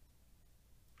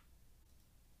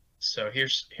 So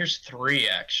here's 3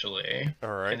 actually. All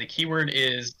right. And the keyword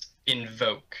is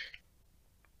invoke.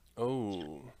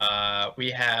 Oh.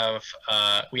 We have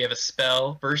a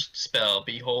spell, first spell,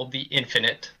 Behold the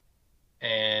Infinite,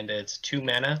 and it's 2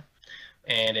 mana,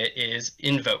 and it is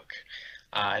invoke.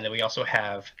 And then we also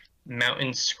have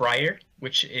Mountain Scryer,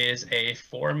 which is a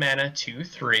 4 mana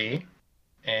 2/3,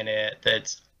 and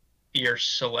that's your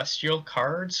celestial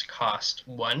cards cost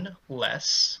 1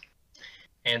 less,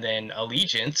 and then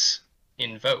Allegiance,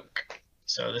 invoke.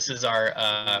 So this is our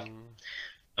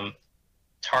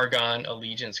Targon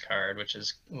Allegiance card, which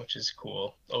is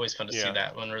cool. Always fun to see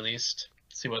that one released.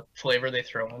 See what flavor they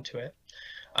throw onto it.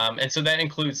 And so that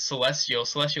includes Celestial.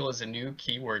 Celestial is a new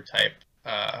keyword type.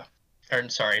 Or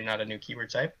sorry, not a new keyword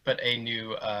type, but a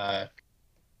new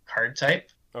card type,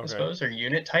 I suppose, or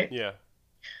unit type. Yeah.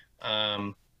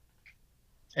 And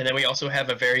then we also have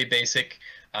a very basic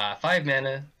 5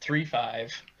 mana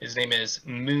 3/5. His name is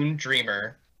Moon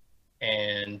Dreamer,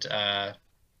 and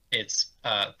it's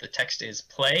the text is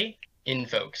play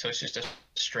invoke, so it's just a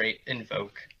straight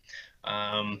invoke.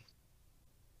 And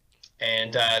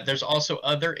there's also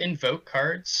other invoke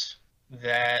cards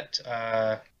that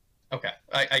okay,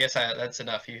 I guess that's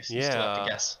enough. You still have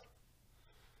to guess.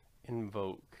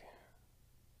 Invoke.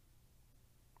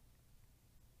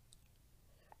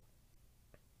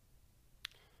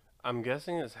 I'm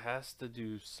guessing this has to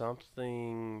do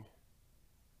something.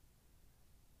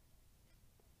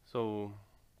 So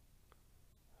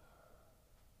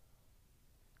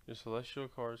your celestial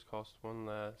cards cost 1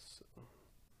 less.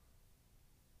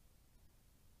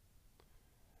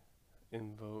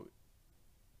 Invoke.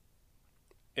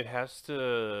 It has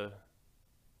to.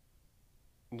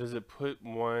 Does it put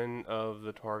one of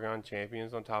the Targon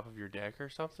champions on top of your deck or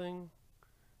something?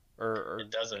 Or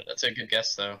it doesn't. That's a good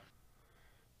guess though.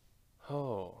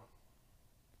 Oh.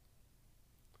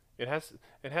 It has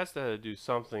to do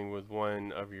something with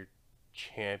one of your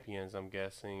champions, I'm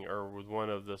guessing, or with one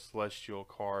of the celestial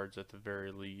cards at the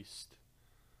very least.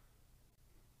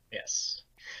 Yes.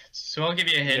 So I'll give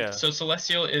you a hint. Yeah. So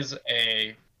Celestial is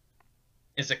a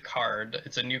card.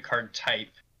 It's a new card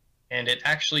type, and it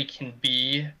actually can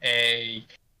be a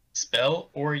spell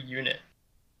or unit.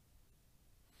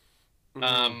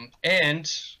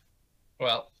 And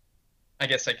well, I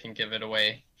guess I can give it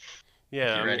away.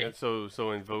 Yeah, I mean,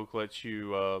 so invoke lets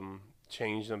you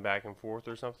change them back and forth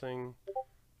or something,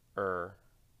 or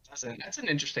that's an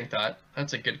interesting thought.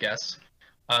 That's a good guess.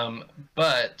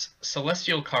 But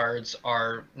celestial cards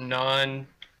are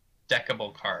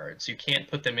deckable cards. You can't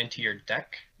put them into your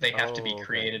deck. They have to be Oh, okay.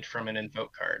 created from an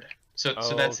invoke card. So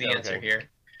Oh, that's okay, the answer okay. here.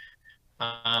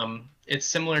 It's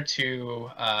similar to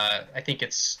I think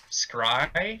it's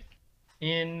Scry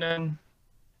in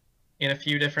a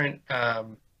few different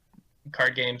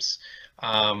card games.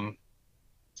 Um,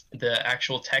 the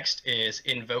actual text is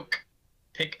invoke,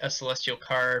 pick a celestial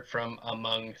card from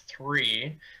among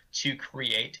three to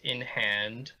create in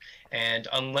hand, and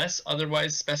unless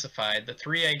otherwise specified, the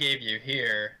three I gave you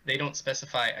here, they don't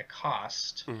specify a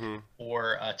cost Mm-hmm.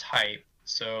 or a type.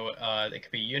 So it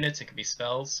could be units, it could be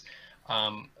spells.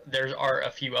 There are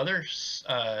a few other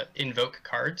invoke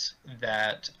cards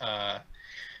that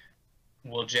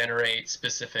will generate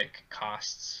specific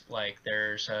costs. Like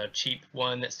there's a cheap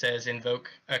one that says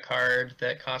invoke a card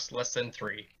that costs less than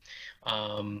 3.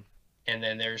 And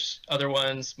then there's other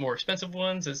ones, more expensive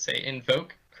ones that say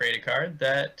invoke, create a card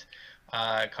that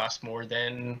costs more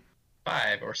than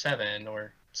 5 or 7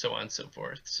 or so on and so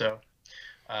forth. So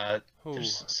Ooh,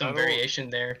 there's I some don't. variation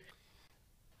there.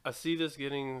 I see this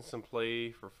getting some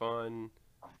play for fun,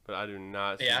 but I do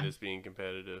not see Yeah, this being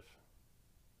competitive.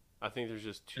 I think there's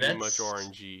just too much that's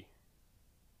RNG.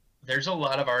 there's a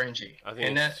lot of RNG, I think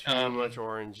and it's that too much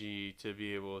RNG to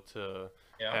be able to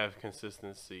yeah. have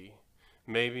consistency.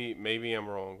 Maybe I'm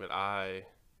wrong, but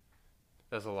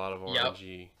that's a lot of Yep.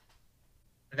 RNG.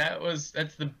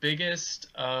 That's the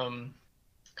biggest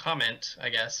comment, I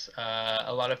guess.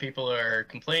 A lot of people are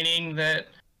complaining that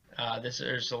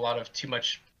there's a lot of too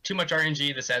much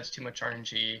RNG. This adds too much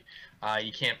RNG.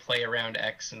 You can't play around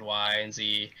X and Y and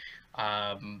Z.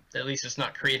 At least it's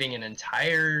not creating an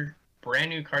entire brand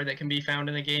new card that can be found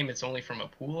in the game. It's only from a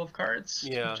pool of cards,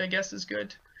 Yeah. which I guess is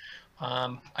good.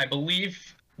 I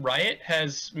believe Riot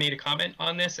has made a comment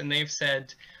on this, and they've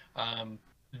said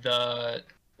the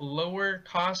lower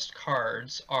cost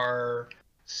cards are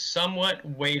somewhat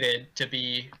weighted to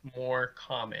be more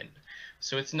common.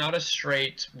 So it's not a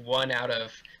straight one out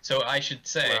of. So I should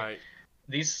say Right.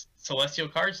 these celestial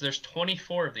cards. There's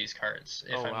 24 of these cards,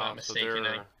 if Oh I'm not wow. So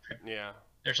mistaken. yeah.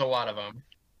 There's a lot of them,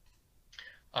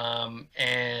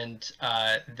 and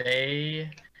they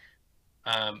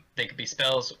could be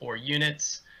spells or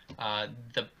units.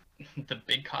 The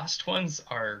big cost ones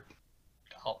are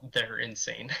they're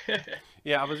insane.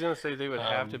 Yeah, I was gonna say they would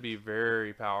have to um, be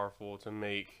very powerful to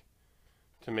make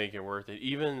it worth it.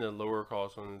 Even the lower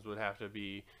cost ones would have to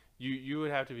be you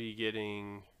would have to be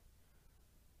getting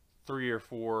 3 or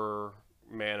 4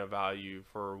 mana value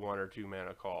for 1 or 2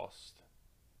 mana cost.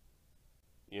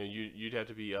 You'd have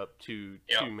to be up to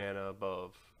yeah, 2 mana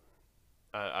above.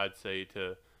 I'd say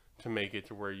to make it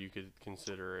to where you could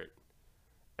consider it,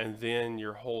 and then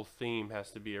your whole theme has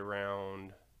to be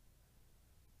around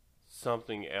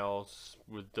something else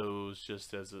with those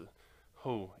just as a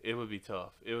it would be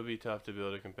tough. It would be tough to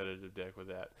build a competitive deck with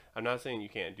that. I'm not saying you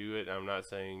can't do it. I'm not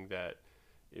saying that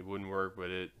it wouldn't work,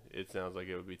 but it sounds like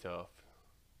it would be tough.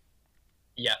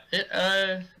 yeah,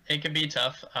 it can be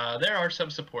tough. There are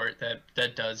some support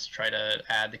that does try to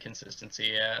add the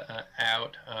consistency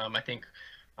out. I think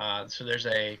so. There's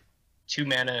a 2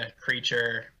 mana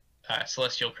creature,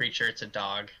 celestial creature. It's a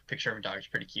dog. Picture of a dog is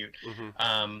pretty cute.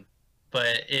 Hmm.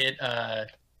 But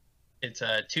it's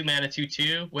a 2 mana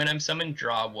 2/2. When I'm summoned,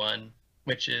 draw 1,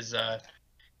 which is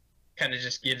kind of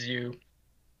just gives you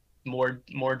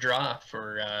more draw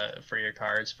for your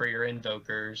cards, for your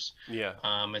invokers. Yeah.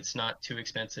 It's not too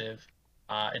expensive.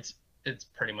 It's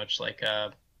pretty much like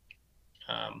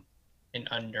um, an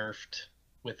unnerfed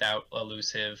without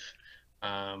elusive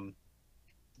um,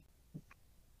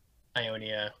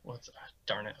 Ionia.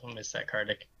 Darn it? I missed that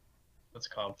card. What's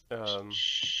it called?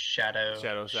 Shadow.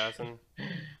 Shadow Assassin.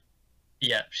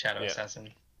 Yeah, Shadow Yeah. Assassin.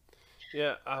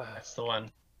 Yeah. That's the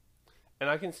one. And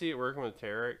I can see it working with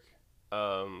Tarek,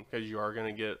 because you are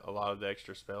going to get a lot of the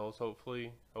extra spells.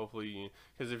 Hopefully,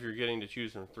 because if you're getting to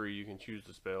choose from 3, you can choose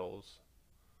the spells.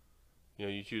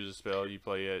 You choose a spell, you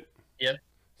play it. Yep.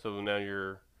 So now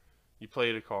you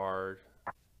played a card.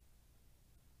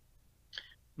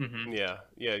 Mm-hmm. Yeah,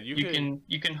 yeah. You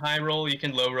can high roll, you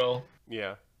can low roll.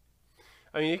 Yeah.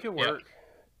 I mean, it could Yep. work.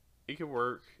 It could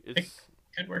work. It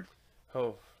could work.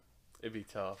 Oh, it'd be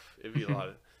tough. It'd be a lot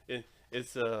of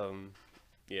it's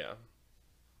yeah.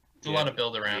 It's a lot of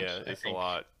build around. Yeah, I it's a think.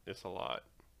 lot. It's a lot.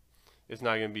 It's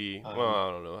not gonna be well.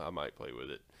 I don't know. I might play with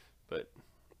it, but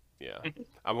yeah,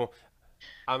 I won't.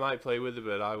 I might play with it,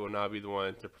 but I will not be the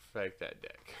one to perfect that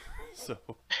deck. So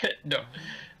No,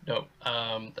 no.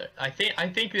 I think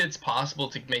it's possible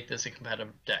to make this a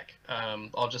competitive deck.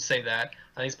 I'll just say that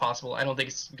I think it's possible. I don't think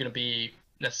it's going to be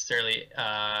necessarily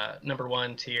number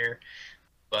 1 tier,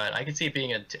 but I can see it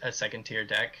being a second tier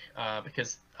deck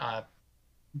because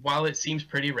while it seems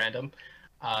pretty random,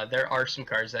 there are some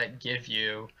cards that give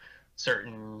you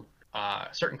certain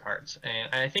certain cards,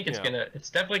 and I think Yeah. it's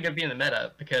definitely gonna be in the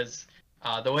meta because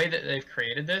the way that they've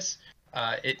created this,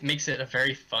 it makes it a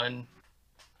very fun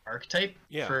archetype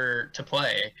Yeah. to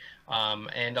play,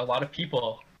 and a lot of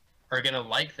people are gonna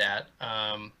like that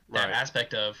that Right.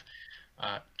 aspect of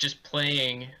just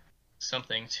playing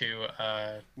something to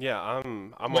Yeah.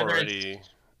 I'm whether it's already.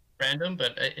 random,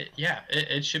 but yeah,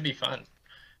 it should be fun.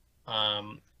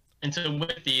 And so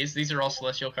with these are all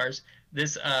celestial cards.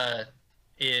 This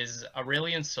is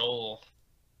Aurelion Soul,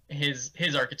 his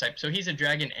archetype. So he's a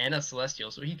dragon and a celestial,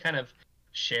 so he kind of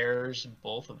shares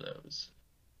both of those.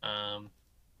 Um,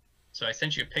 so I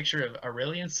sent you a picture of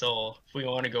Aurelion Soul. If we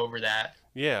want to go over that,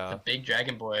 the Yeah. big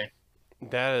dragon boy.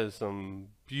 That is some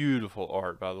beautiful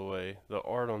art, by the way. The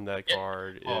art on that It,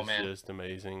 card oh is man, just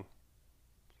amazing.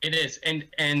 it is. And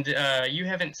you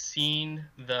haven't seen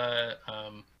the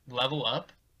level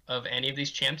up of any of these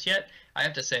champs yet. I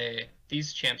have to say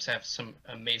these champs have some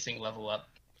amazing level up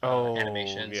Oh,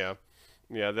 animations. yeah.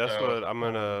 Yeah, that's So what I'm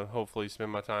gonna hopefully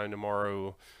spend my time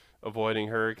tomorrow avoiding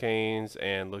hurricanes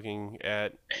and looking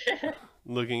at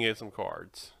some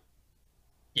cards.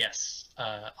 yes,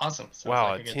 awesome. Sounds Wow,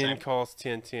 like a a good 10 time. cost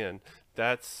 10/10.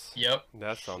 That's Yep.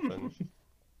 that's something.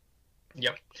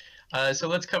 Yep. So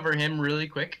let's cover him really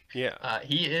quick. Yeah.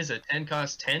 He is a 10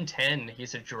 cost 10/10.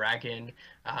 He's a dragon,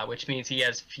 which means he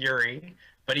has Fury,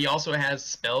 but he also has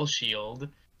Spell Shield.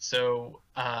 So,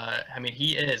 I mean,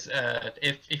 he is.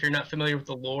 If you're not familiar with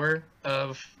the lore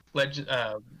of League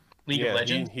of Yeah,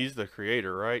 Legends, he's the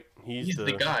creator, right? He's he's the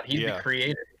the god. He's the yeah.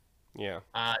 creator. Yeah.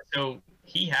 So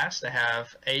he has to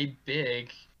have a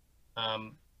big,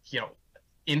 um, you know,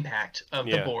 impact of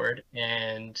the Yeah. board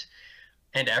and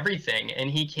everything, and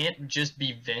he can't just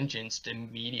be vengeanced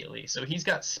immediately. So he's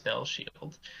got Spell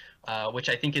Shield, which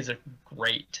I think is a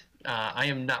great. I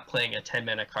am not playing a 10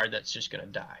 mana card that's just gonna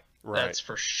die. Right. That's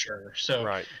for sure. So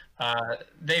Right.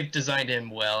 they've designed him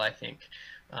well, I think,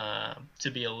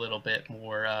 to be a little bit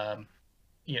more,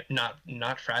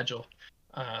 not fragile.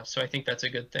 So I think that's a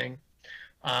good thing.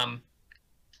 Um,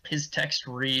 his text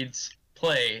reads: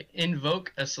 "Play,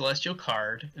 invoke a celestial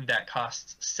card that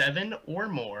costs 7 or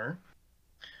more.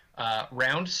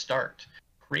 Round start.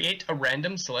 Create a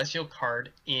random celestial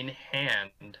card in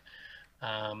hand."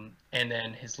 And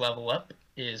then his level up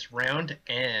is round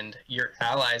end. Your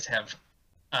allies have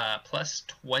plus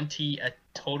 20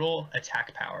 total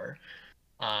attack power.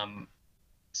 Um,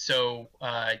 so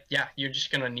yeah, you're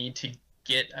just gonna need to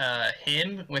get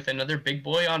him with another big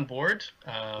boy on board.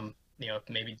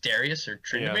 Maybe Darius or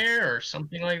Yeah. Tryndamere or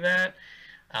something like that,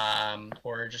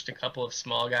 or just a couple of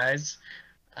small guys,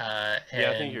 Yeah,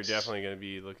 I think you're and definitely going to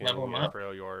be level looking them at up.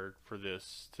 Freljord for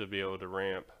this to be able to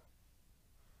ramp.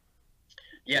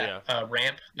 Yeah, Yeah.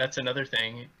 ramp. That's another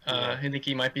thing. Yeah. I think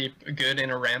he might be good in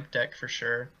a ramp deck for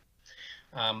sure.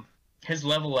 His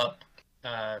level up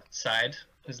side,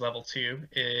 his level 2,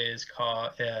 is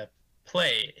called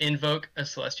play. Invoke a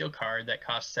celestial card that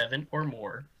costs 7 or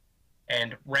more,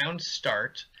 and round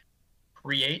start.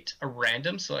 Create a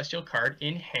random celestial card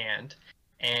in hand,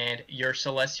 and your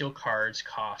celestial cards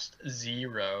cost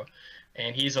 0.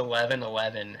 And he's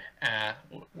 11/11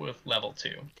 with level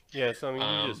 2. Yeah, so I mean you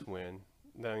Um, just win.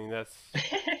 I mean that's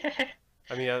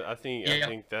I mean I yeah,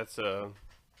 think that's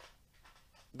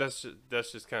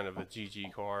just kind of a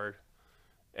GG card.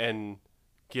 And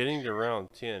getting to round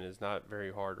 10 is not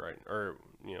very hard or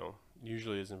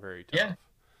usually isn't very tough. yeah,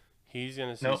 He's going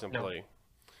to see no, some no, play.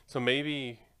 So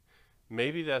maybe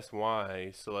that's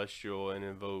why Celestial and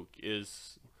Invoke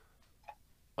is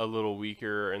a little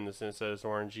weaker in the sense that it's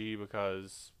RNG,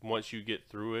 because once you get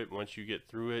through it,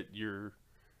 you're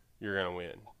gonna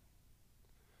win.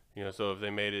 So if they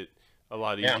made it a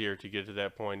lot yeah, easier to get to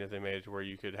that point, if they made it to where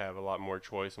you could have a lot more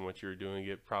choice in what you were doing,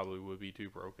 it probably would be too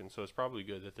broken. So it's probably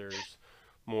good that there's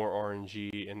more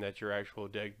RNG and that your actual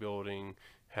deck building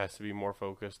has to be more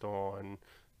focused on,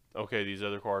 okay, these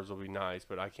other cards will be nice,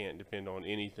 but I can't depend on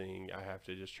anything. I have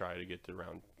to just try to get to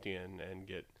round 10 and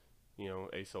get,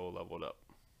 a soul leveled up.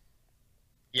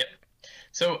 yep.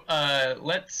 So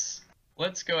let's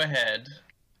go ahead.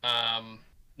 Um,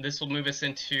 this will move us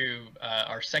into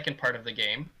our second part of the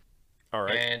game. All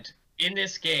right. And in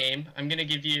this game, I'm going to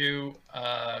give you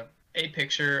a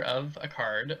picture of a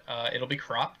card. It'll be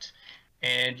cropped,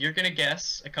 and you're going to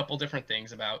guess a couple different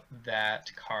things about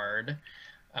that card.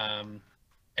 And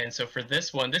so for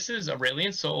this one, this is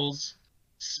Aurelion Soul's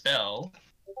spell.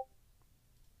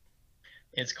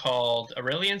 It's called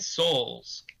Aurelion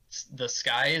Souls. The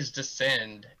Skies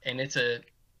Descend, and it's a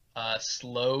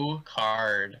slow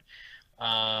card.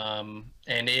 And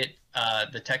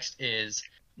the text is: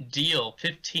 Deal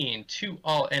 15 to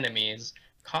all enemies.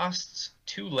 Costs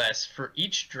 2 less for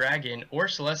each dragon or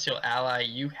celestial ally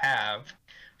you have.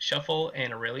 Shuffle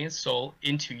an Aurelion Soul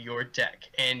into your deck.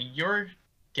 And your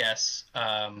guess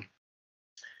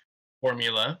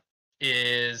formula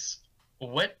is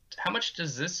how much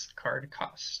does this card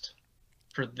cost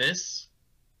for this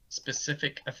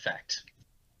specific effect?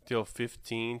 Deal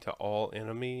 15 to all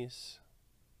enemies.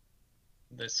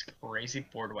 This crazy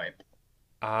board wipe.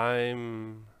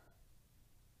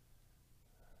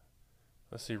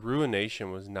 Let's see,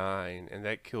 Ruination was 9, and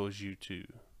that kills you too.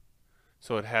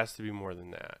 So it has to be more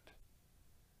than that.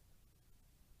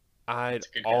 I'd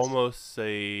almost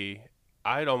say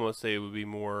it would be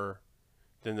more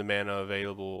than the mana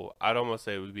available. I'd almost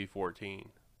say it would be 14.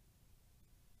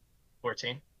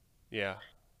 14? Yeah.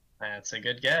 That's a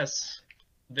good guess.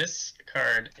 This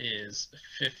card is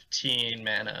 15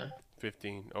 mana.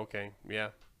 15. Okay. Yeah.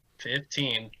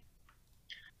 15.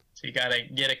 So you gotta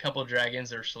get a couple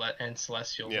dragons and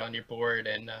celestials on your board,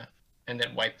 and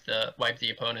then wipe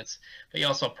the opponents. But you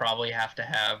also probably have to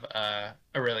have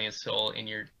Aurelion Soul in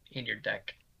your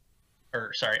deck,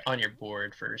 or sorry, on your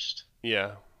board first.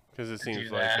 Yeah, because it seems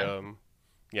like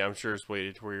yeah, I'm sure it's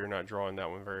weighted to where you're not drawing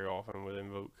that one very often with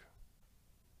Invoke.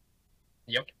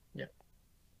 Yep.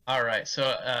 All right,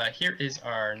 so here is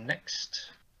our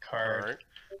next card.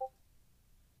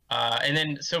 All right. And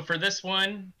then, so for this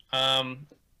one,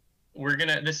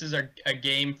 this is a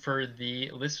game for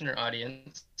the listener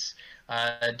audience.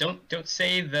 Don't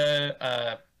say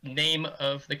the name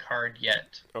of the card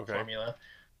yet. Okay. Formula,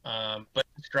 but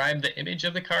describe the image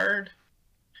of the card.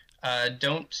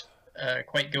 Don't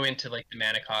quite go into like the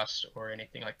mana cost or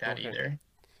anything like that either.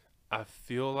 I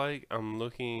feel like I'm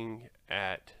looking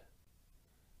at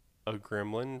a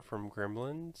gremlin from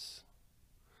Gremlins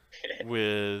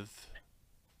with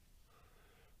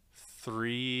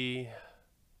 3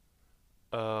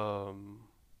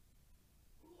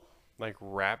 like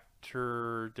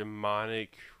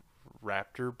demonic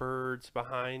raptor birds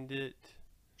behind it,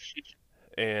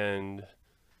 and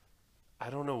I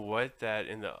don't know what that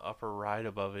in the upper right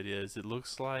above it is. It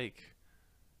looks like,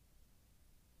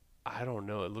 I don't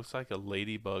know, it looks like a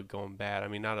ladybug going bad. I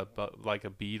mean, not a like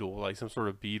a beetle, like some sort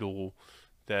of beetle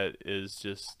that is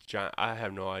just giant. I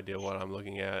have no idea what I'm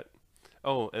looking at.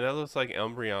 Oh, and that looks like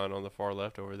Umbreon on the far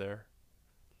left over there.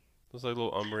 Looks like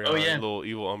little Umbreon, little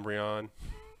evil Umbreon.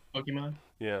 Pokemon?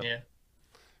 Yeah.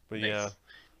 But nice.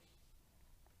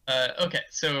 Yeah. Okay,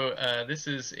 so this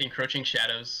is Encroaching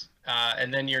Shadows.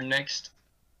 And then your next...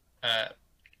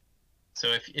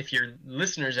 so if your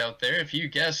listeners out there, if you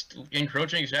guessed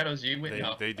Encroaching Shadows, you win.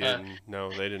 They didn't.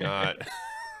 No, they did not.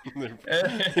 They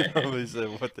probably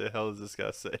said, what the hell is this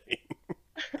guy saying?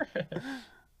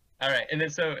 All right, and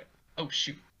then so... Oh,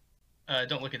 shoot.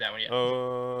 Don't look at that one yet.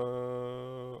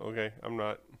 Okay, I'm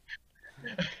not.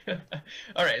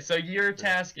 All right, so your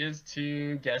task is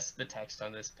to guess the text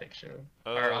on this picture,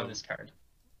 or on this card.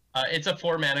 It's a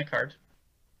 4 mana card.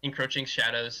 Encroaching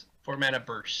Shadows, 4 mana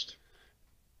burst.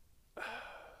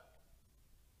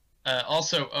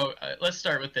 Also, let's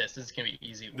start with this. This is going to be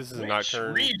easy. This is a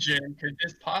Nocturne. Which region could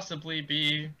this possibly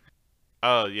be?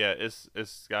 Oh, yeah,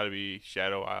 it's got to be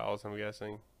Shadow Isles, I'm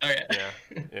guessing. Okay.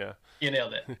 Yeah. You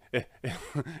nailed it.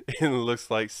 It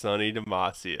looks like sunny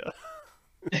Demacia.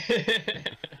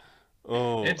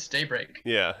 Oh. It's Daybreak.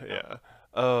 Yeah.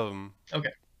 Okay.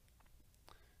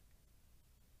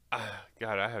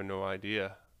 God, I have no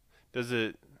idea. Does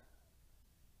it...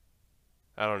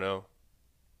 I don't know.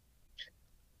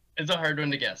 It's a hard one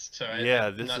to guess, so I'm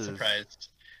not surprised.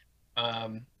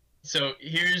 So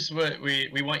here's what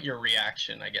we want your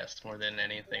reaction, I guess, more than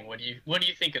anything. What do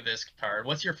you think of this card?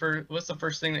 What's the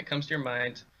first thing that comes to your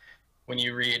mind when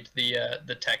you read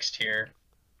the text here?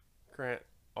 Grant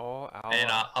all allies.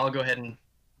 And I'll go ahead and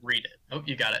read it. Oh,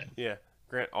 you got it. Yeah.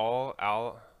 Grant all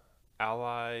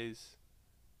allies.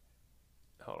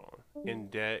 Hold on. In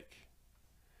deck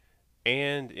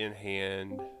and in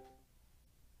hand.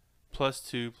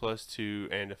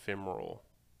 +2/+2 and ephemeral.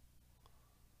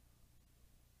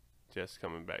 Just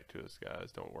coming back to us,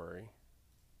 guys. Don't worry.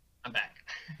 I'm back.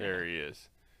 There he is.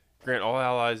 Grant all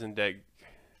allies in deck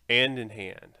and in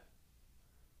hand.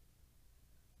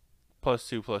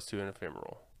 +2/+2 and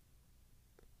ephemeral.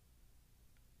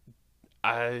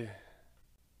 I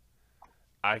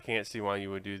can't see why you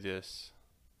would do this.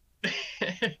 This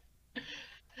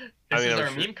is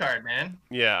our meme card, man.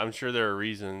 Yeah, I'm sure there are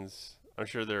reasons.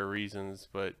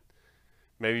 But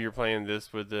maybe you're playing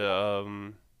this with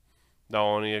the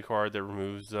Dawonia card that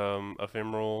removes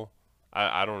ephemeral.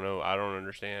 I don't know. I don't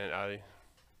understand.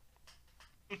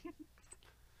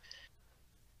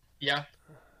 Yeah.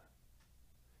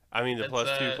 I mean, the plus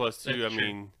two. That's I true.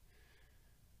 mean,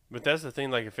 but that's the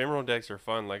thing. Like ephemeral decks are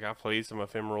fun. Like I played some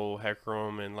ephemeral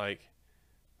Hecarim and like,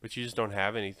 but you just don't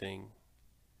have anything.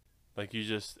 Like you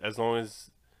just as long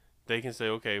as they can say,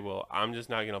 okay, well, I'm just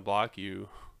not gonna block you,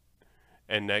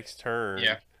 and next turn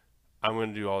Yeah, I'm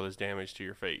gonna do all this damage to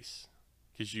your face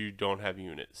because you don't have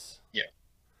units. yeah,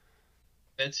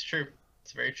 that's true.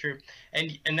 It's very true.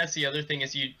 And that's the other thing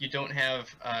is you don't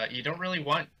have you don't really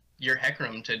want your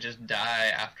Hecarim to just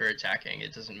die after attacking.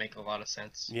 It doesn't make a lot of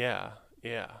sense. Yeah,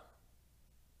 yeah.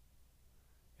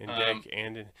 In deck Um,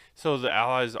 and in so the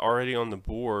allies already on the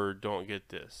board don't get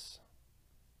this.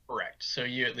 Correct. So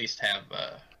you at least have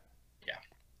yeah,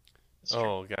 that's true.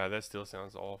 Oh god, that still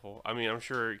sounds awful. I mean, I'm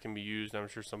sure it can be used. I'm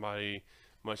sure somebody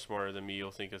much smarter than me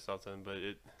will think of something, but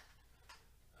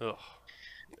ugh,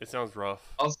 it sounds rough.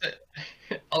 I'll say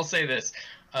I'll say this.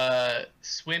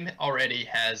 Swim already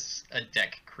has a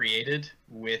deck created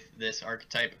with this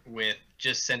archetype with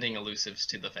just sending elusives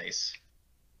to the face.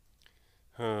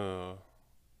 Huh.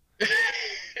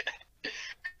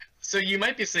 So you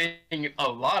might be seeing a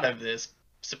lot of this,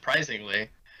 surprisingly.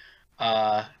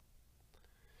 Uh,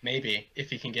 Maybe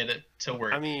if you can get it to I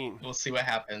work. mean, We'll see what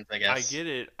happens, I I guess. get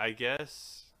it. I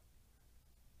guess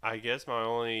my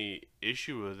only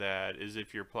issue with that is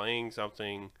if you're playing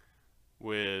something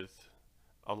with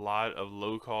a lot of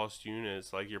low cost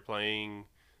units, like you're playing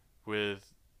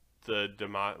with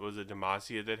was it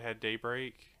Demacia that had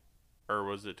Daybreak, or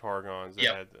was it Targons that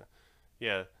Yep. had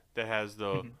yeah, that has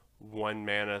the Mhm. 1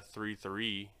 mana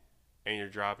 3/3, and you're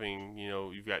dropping,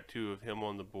 you've got two of him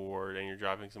on the board, and you're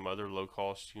dropping some other low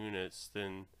cost units,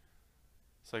 then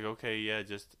it's like, okay, yeah,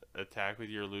 just attack with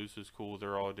your loose is cool.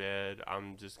 They're all dead.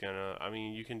 I'm just gonna. I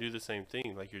mean, you can do the same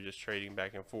thing. Like you're just trading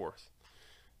back and forth.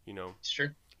 You know, It's true.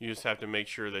 you just have to make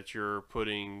sure that you're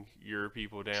putting your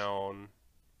people down.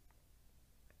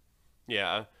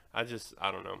 Yeah, I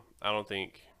don't know. I don't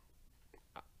think,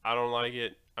 I don't like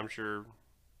it. I'm sure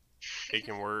it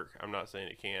can work. I'm not saying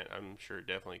it can't. I'm sure it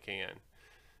definitely can.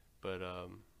 But I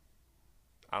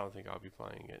don't think I'll be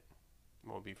playing it. It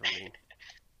won't be for me.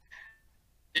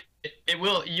 It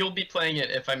will. You'll be playing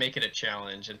it if I make it a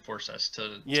challenge and force us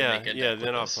to Yeah, make a yeah. deck with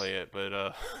Then I'll this. play it.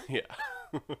 But yeah.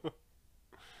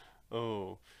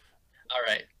 Oh, All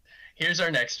right. Here's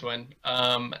our next one.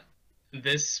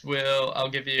 This will. I'll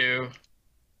give you.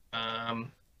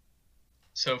 Um,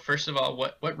 so first of all,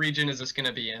 what region is this going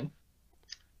to be in?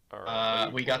 all right. Let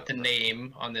me We pull it got up the real quick.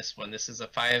 name on this one. This is a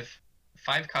five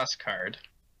cost card.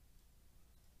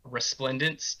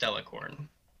 Resplendent Stellacorn.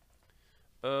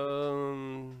 This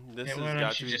And has why got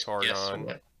don't to you be just guess Targon.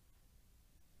 what?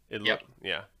 It look, Yep.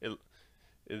 yeah. It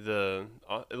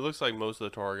looks like most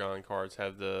of the Targon cards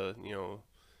have the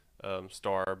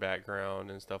star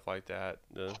background and stuff like that.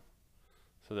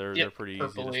 So they're Yep. pretty easy to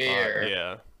Purpley spot. or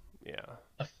Yeah,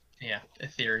 yeah. yeah,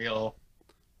 ethereal.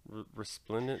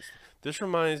 Resplendence. This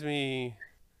reminds me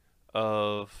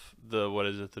of the what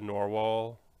is it? The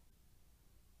Norwal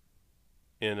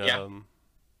in Yeah.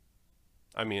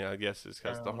 I mean, I guess it's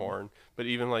because the Um, horn, but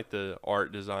even like the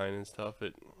art design and stuff,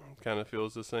 it kind of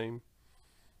feels the same.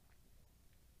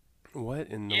 What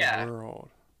in the yeah. world?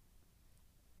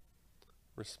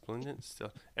 Resplendent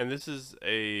stuff. And this is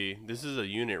a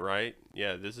unit, right?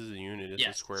 Yeah, this is a unit. It's a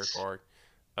Yes. square card.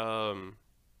 Um,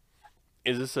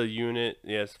 is this a unit?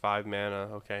 Yes, 5 mana.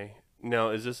 Okay. Now,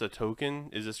 is this a token?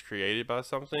 Is this created by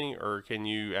something, or can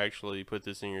you actually put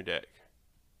this in your deck?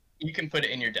 You can put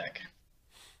it in your deck.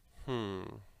 Hmm.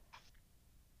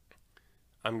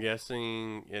 I'm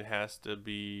guessing it has to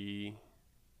be.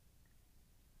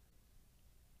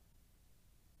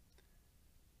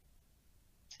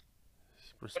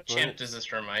 What champ does Resplendence.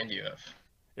 this remind you of?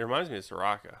 It reminds me of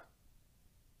Soraka.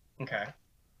 Okay.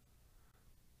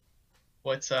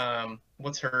 What's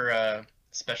her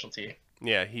specialty?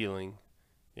 Yeah, healing.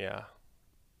 Yeah.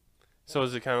 So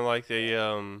is it kind of like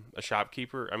a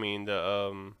shopkeeper? I mean,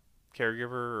 the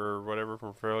caregiver or whatever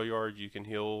from Freljord. You can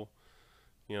heal,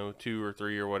 two or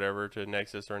three or whatever to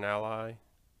Nexus or an ally.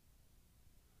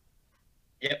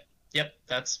 Yep. Yep.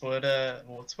 That's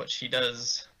what she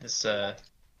does. This Oh,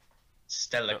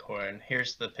 Stellacorn.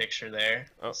 Here's the picture there.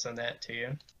 I'll oh, send that to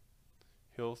you.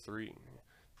 heal three.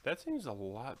 That seems a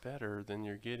lot better than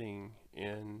you're getting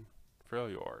in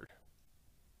Freljord.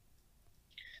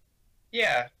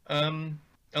 Yeah.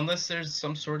 Unless there's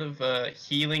some sort of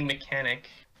healing mechanic,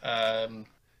 um,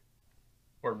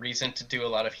 or reason to do a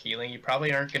lot of healing, you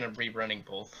probably aren't going to be running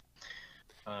both.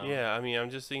 Um, Yeah, I mean, I'm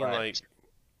just thinking but like,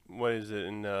 what is it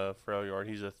in Freljord?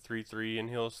 He's a 3/3 and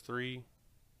heals three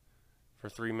for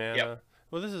 3 mana. yep.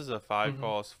 Well, this is a five Hmm.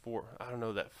 cost four. I don't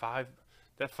know that five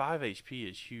HP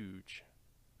is huge.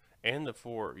 And the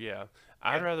 4, yeah.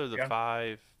 I'd Yeah, rather the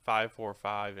yeah.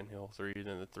 5-5-4-5 in Hill 3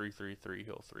 than the 3-3-3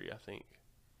 Hill 3, I think.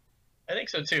 I think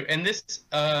so too. And this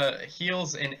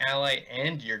heals an ally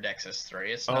and your Dexus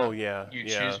 3. It's Oh not yeah, you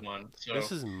yeah. choose one. This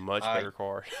So is much uh better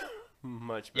card.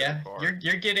 Much better yeah, card.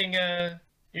 you're getting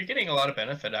a lot of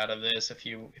benefit out of this if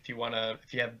you wanna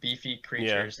if you have beefy Yeah.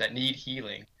 creatures that need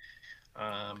healing.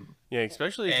 Um Yeah,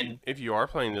 especially and if you are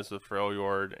playing this with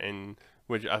Freljord, and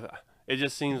which it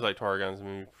just seems like Targon's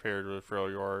gonna be paired with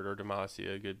Freljord or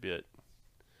Demacia a good bit,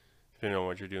 depending on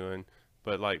what you're doing.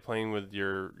 But like playing with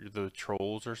the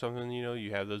trolls or something,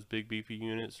 you have those big beefy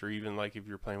units, or even like if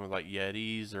you're playing with like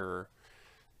Yetis or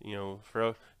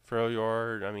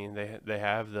Freljord. I mean, they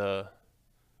have the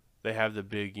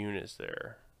big units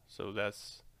there, so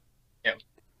that's yeah.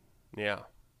 yeah.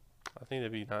 I think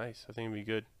that'd be nice. I think it'd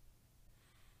be good.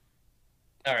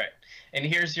 All right. And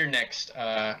here's your next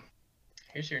card.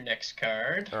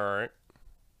 All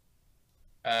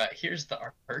right. Here's the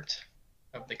art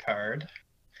of the card.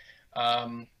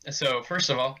 So first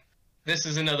of all, this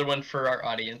is another one for our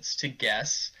audience to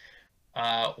guess.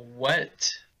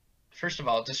 What? First of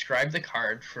all, describe the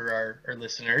card for our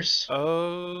listeners.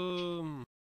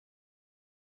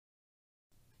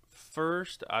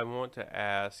 First, I want to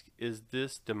ask: is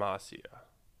this Demacia?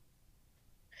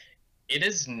 It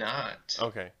is not.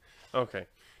 Okay, okay.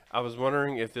 I was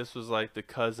wondering if this was like the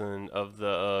cousin of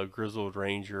the Grizzled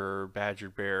Ranger, Badger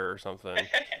Bear, or something,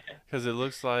 because it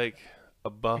looks like a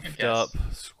Good buffed guess. up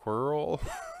squirrel.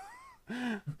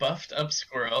 Buffed up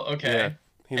squirrel. Yeah, Okay.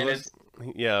 he And looks.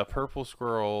 it's Yeah, a purple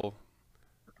squirrel,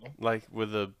 like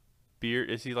with a beard.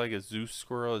 Is he like a Zeus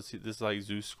squirrel? Is this like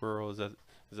Zeus squirrel? Is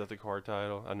that the card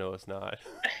title? I know it's not.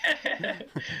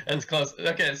 that's close.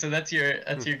 Okay, so that's your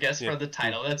guess Yeah. for the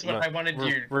title. That's what No, I wanted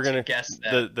you we're to gonna guess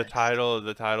that the next.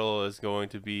 title is going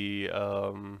to be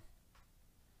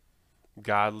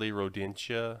Godly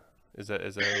Rodentia. Is that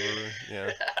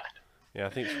yeah. Yeah, I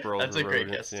think squirrels That's are a great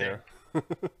rodents, guess too. yeah.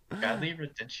 Godly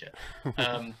Redentia.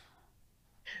 Um,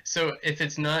 so if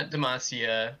it's not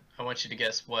Demacia, I want you to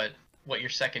guess what your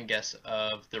second guess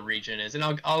of the region is, and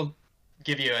I'll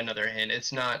give you another hint.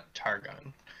 It's not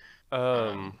Targon. um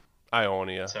Um,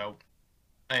 Ionia. so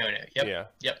Ionia. Yep, Yeah.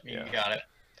 yep, you Yeah. got it.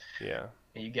 Yeah.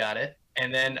 You got it.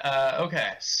 And then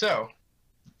okay, so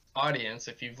audience,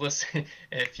 if you've listened,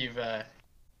 if you've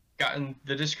gotten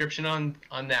the description on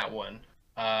that one,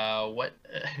 what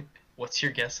what's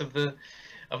your guess of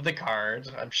the card?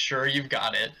 I'm sure you've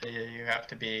got it. You have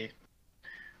to be.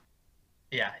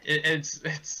 Yeah, it's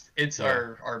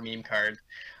Yeah. our meme card.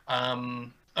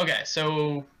 Okay,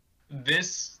 so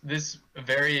this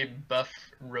very buff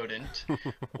rodent,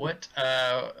 what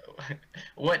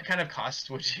what kind of cost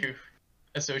would you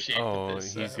associate Oh,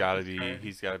 he's with got to this be card?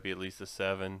 he's got to be at least a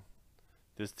 7.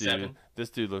 This dude, 7. this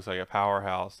dude looks like a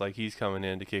powerhouse. Like he's coming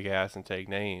in to kick ass and take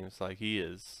names. Like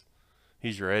he's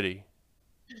ready.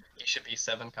 He should be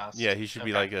 7 Yeah, cost. he should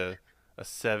be Okay. like a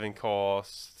 7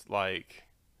 cost, like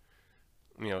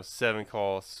 7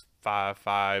 cost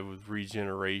 5/5 with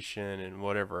regeneration and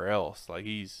whatever else. Like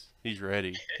he's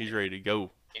ready. He's ready to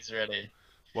go. He's ready.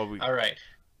 What we All right.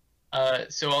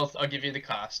 So I'll give you the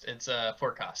cost. It's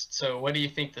 4 cost. So what do you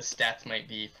think the stats might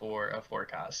be for a 4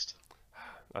 cost?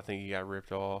 I think he got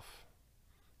ripped off.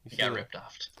 You He got still ripped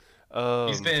off.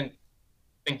 He's um been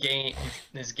gain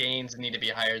his gains need to be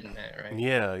higher than that, right?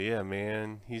 yeah, yeah,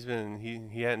 man. He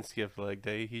hadn't skipped leg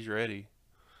day. He's ready.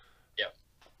 Yep.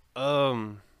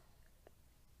 Um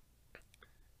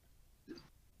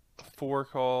 4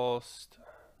 cost.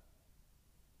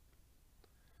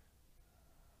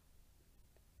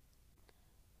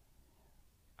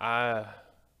 I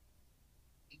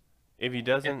If he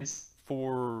doesn't It's,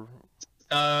 four,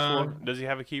 um does he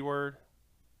have a keyword?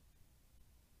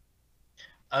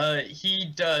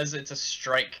 he does. It's a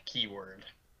strike keyword,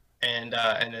 and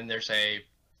then there's a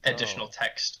Oh. additional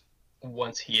text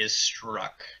once he is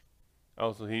struck.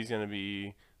 Oh, so he's gonna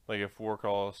be like a 4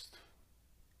 cost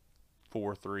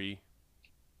 4/3.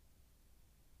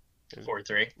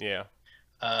 4/3. Yeah.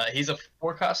 He's a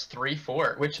 4 cost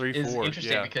 3/4, which is 3/4.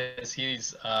 interesting Yeah. because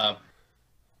he's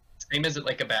same as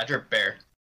like a Badger Bear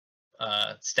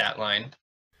stat line.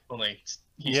 Only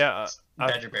he's Yeah. I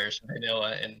Badger Bear's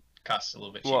vanilla and costs a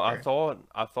little bit Well, I cheaper. thought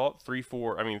I thought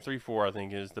 3/4. I mean 3/4. I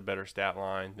think is the better stat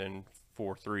line than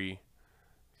 4/3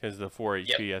 because the 4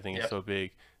 Yep, HP I think is yep. so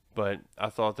big. But I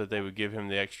thought that they would give him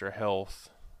the extra health.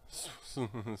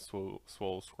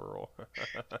 Swole squirrel.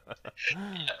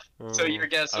 So your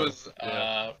guess I, was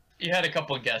yeah. you had a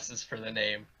couple of guesses for the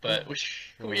name, but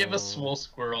we have a Oh, swole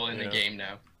squirrel in the yeah. game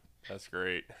now. That's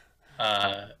great.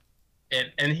 Uh,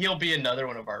 and he'll be another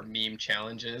one of our meme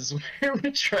challenges where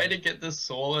we try to get the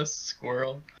soulless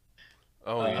squirrel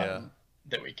Oh yeah.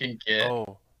 that we can get.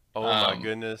 Oh my Um,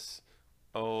 goodness.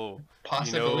 Oh, you know,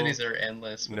 Possibilities are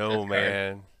endless with this no card.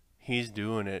 man. He's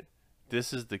doing it.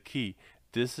 This is the key.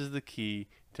 This is the key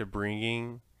to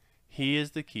bringing he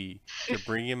is the key to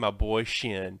bringing my boy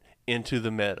Shin into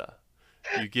the meta.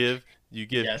 You give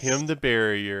Yes. him the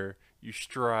barrier, you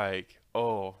strike.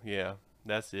 Oh, yeah.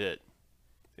 That's it.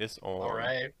 It's All on.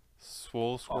 right.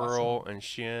 Swole Awesome. Squirrel and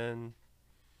Shin,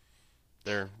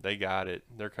 they got it.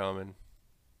 They're coming.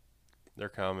 They're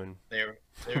coming. There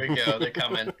we go. They're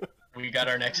coming. We got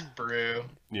our next brew.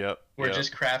 Yep. We're Yep.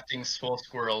 just crafting swole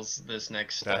squirrels this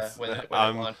next That's when it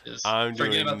launches. I'm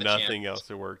Forget doing about the nothing champs.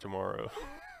 else at work tomorrow.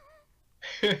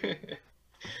 Alrighty.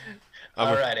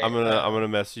 I'm gonna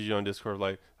message you on Discord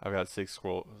like I've got 6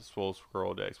 swole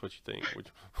squirrel decks. What you think?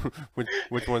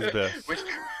 Which one's best? Which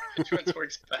one's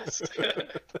works best?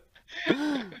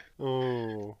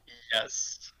 Oh.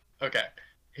 Yes. Okay.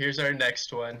 Here's our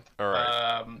next one. All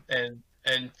right.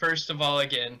 And first of all,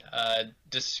 again,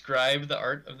 describe the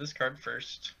art of this card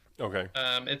first. Okay.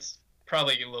 It's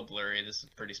probably a little blurry. This is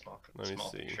pretty small. Let me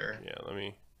Small see. picture. Yeah. Let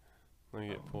me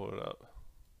pull it up.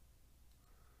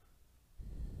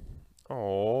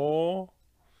 Oh,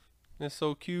 it's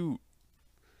so cute.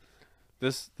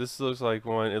 This looks like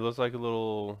one. It looks like a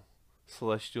little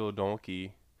celestial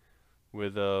donkey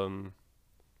with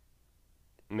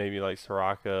maybe like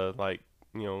Soraka like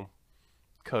you know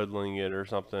cuddling it or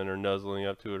something or nuzzling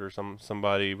up to it or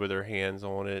somebody with their hands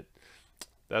on it.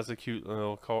 That's a cute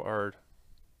little card.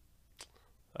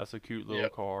 That's a cute little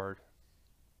Yep. card.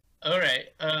 All right.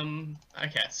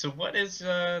 Okay. So what is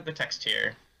the text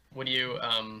here? What do you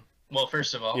Well,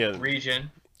 first of all, Yeah.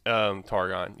 region.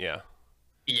 Targon. Yeah.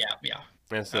 Yeah. Yeah.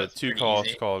 And it's the That's 2 pretty cost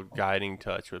easy. called Guiding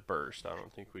Touch with Burst. I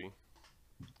don't think we.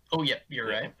 Oh, yep. You're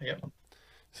Yeah. right. Yep.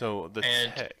 So the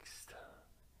And text.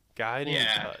 Guiding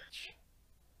yeah. Touch.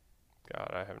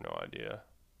 God, I have no idea.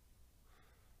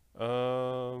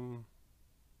 Um,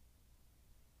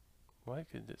 what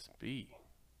could this be?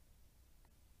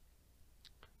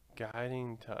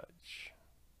 Guiding Touch.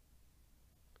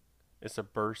 It's a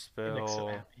burst You look so spell.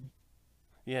 happy.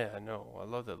 Yeah, I know. I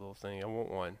love that little thing. I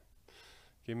want one.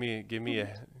 Give me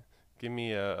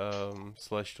a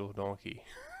celestial donkey.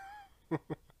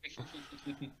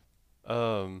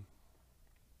 Um,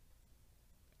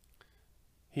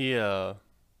 he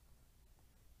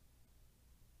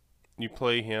you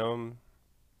play him.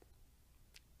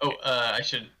 Oh, I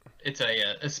should. It's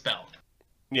a spell.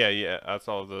 Yeah, yeah. I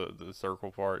saw the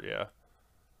circle part. Yeah,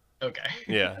 Okay.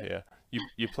 yeah, yeah.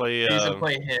 You play. I used to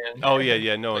play him. Oh yeah,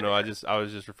 yeah. No, But no. I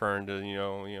was just referring to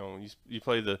you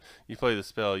play the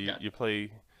spell. got You play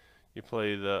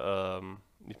the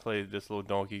you play this little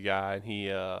donkey guy, and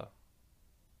he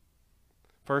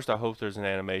first I hope there's an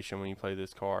animation when you play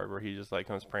this card where he just like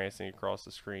comes prancing across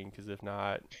the screen. Because if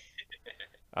not,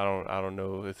 I don't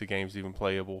know if the game's even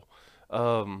playable.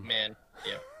 Um, man.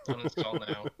 Yep. Uninstall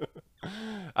now.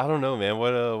 I don't know, man.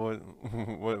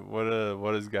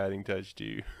 What does guiding touch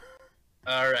do?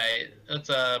 All right. That's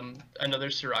another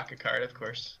Soraka card, of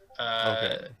course.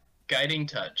 Okay. Guiding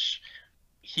touch.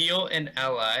 Heal an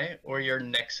ally or your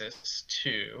Nexus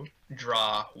to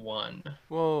draw 1.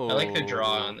 Whoa. I like the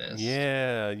draw on this.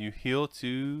 Yeah, you heal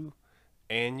 2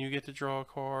 and you get to draw a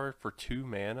card for 2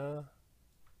 mana.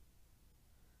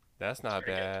 That's not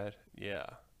Very good. bad. Yeah.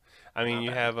 I mean, Not you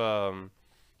bad. have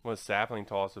what Sapling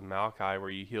Toss with Maokai where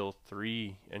you heal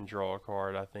 3 and draw a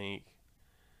card, I think.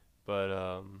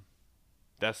 But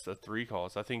that's the 3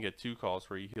 cost. I think at 2 costs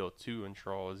where you heal 2 and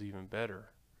draw is even better.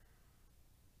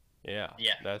 Yeah.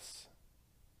 Yeah. That's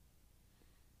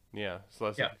yeah, so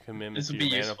that's Yeah. like a commitment This to would your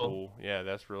be mana useful. pool. Yeah,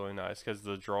 that's really nice because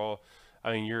the draw.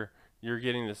 I mean, you're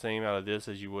getting the same out of this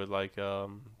as you would like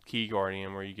Key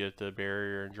Guardian, where you get the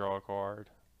barrier and draw a card.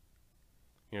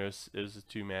 You know, it's a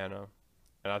 2 mana,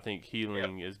 and I think Yep.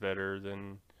 healing is better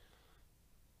than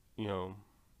you know.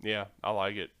 Yeah, I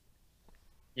like it.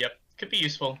 Yep. Could be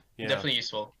useful. Yeah, Definitely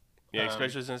useful. yeah,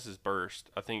 especially since it's burst.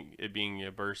 I think it being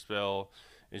a burst spell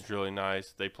is really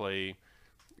nice. They play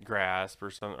Grasp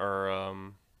or some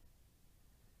or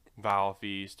Vile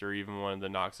Feast or even one of the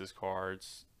Noxus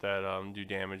cards that do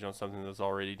damage on something that's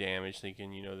already damaged,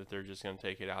 thinking that they're just gonna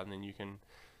take it out, and then you can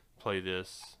play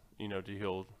this to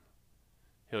heal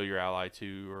your ally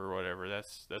too or whatever.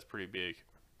 That's pretty big.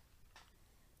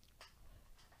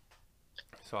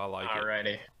 So I like it.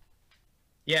 Alrighty.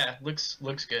 Yeah, looks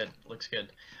good. Looks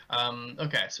good.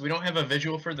 Okay, so we don't have a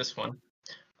visual for this one.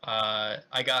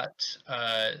 I got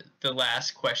the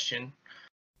last question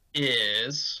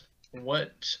is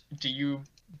what do you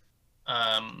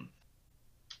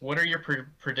what are your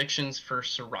predictions for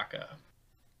Soraka?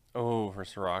 Oh, for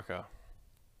Soraka.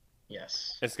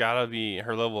 Yes. It's gotta be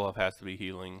her level up has to be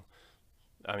healing.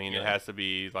 I mean, it Healing. has to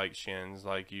be like Shin's.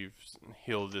 Like you've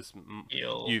healed this,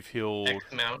 Heal you've healed,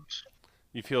 X amount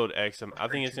you've healed X. of I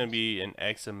think it's gonna creatures. be an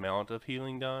X amount of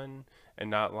healing done, and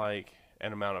not like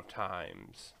an amount of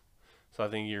times. So I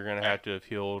think you're gonna Okay. have to have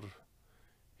healed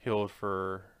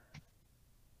for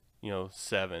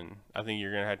 7. I think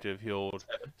you're gonna have to have healed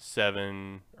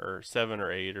 7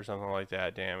 or 8 or something like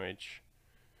that damage.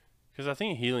 Because I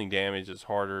think healing damage is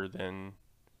harder than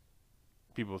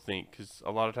people think. Because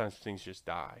a lot of times things just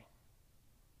die.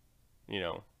 You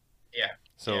know. Yeah.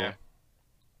 So Yeah.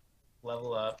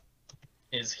 Level up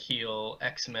is heal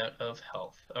X amount of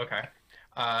health. Okay.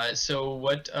 So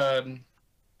what?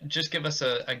 Just give us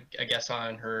a guess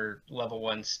on her level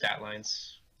 1 stat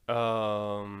lines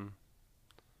um,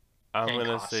 I'm and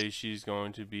gonna cost. say she's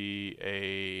going to be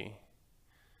a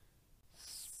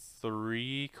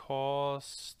 3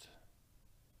 cost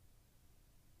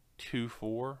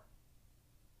 2/4.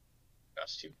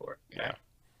 Cost 2/4. Okay. Yeah.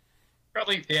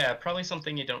 Probably, yeah, probably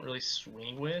something you don't really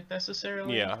swing with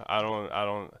necessarily. Yeah, I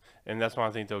don't, and that's why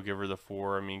I think they'll give her the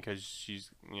 4. I mean, because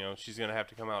she's gonna have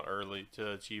to come out early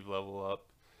to achieve level up,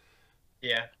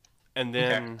 Yeah. and Okay.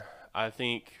 then I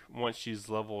think once she's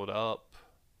leveled up,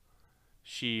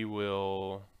 she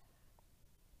will.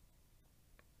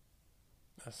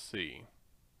 Let's see.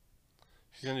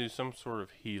 She's gonna do some sort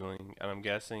of healing, and I'm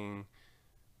guessing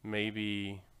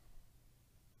maybe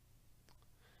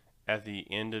at the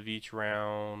end of each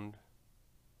round.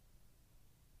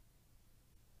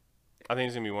 I think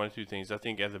it's gonna be one of two things. I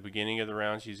think at the beginning of the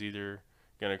round, she's either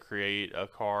gonna create a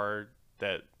card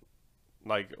that,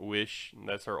 like Wish,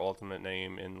 that's her ultimate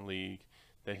name in League,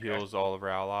 that Okay. heals all of her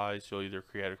allies. She'll either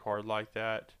create a card like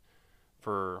that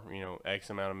for X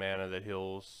amount of mana that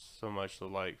heals so much, so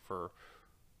like for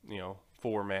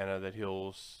 4 mana that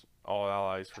heals all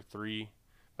allies for 3.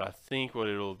 But I think what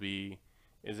it'll be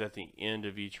is at the end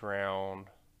of each round,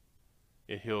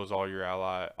 it heals all your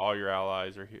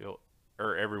allies are healed,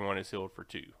 or everyone is healed for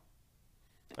 2.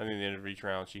 I think at the end of each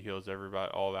round she heals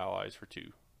everybody, all allies for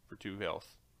 2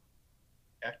 health.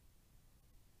 Okay.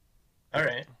 All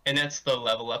right. And that's the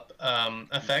level up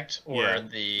effect or Yeah,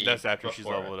 the that's after she's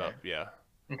before. leveled Okay. up. Yeah,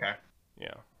 Okay.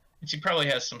 yeah, She probably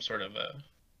has some sort of a.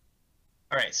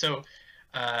 All right. So,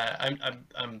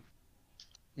 I'm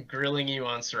grilling you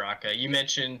on Soraka. You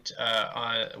mentioned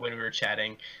when we were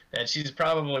chatting that she's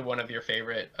probably one of your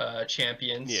favorite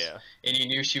champions, yeah, and you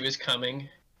knew she was coming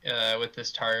with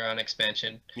this Targon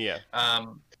expansion. yeah.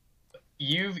 Um,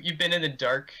 you've been in the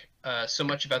dark so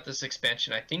much about this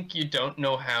expansion. I think you don't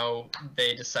know how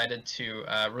they decided to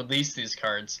release these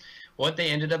cards. What they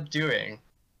ended up doing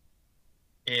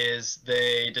is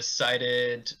they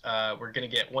decided we're going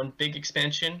to get one big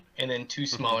expansion and then 2 Mhm.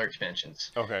 smaller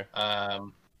expansions. Okay.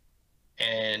 Um,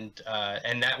 and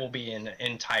that will be an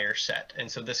entire set.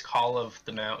 And so this Call of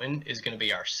the Mountain is going to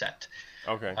be our set.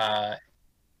 Okay. Uh,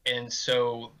 and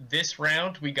so this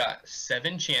round we got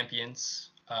 7 champions.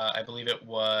 I believe it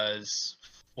was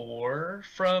 4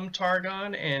 from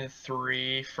Targon and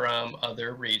 3 from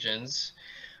other regions.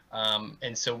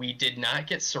 And so we did not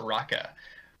get Soraka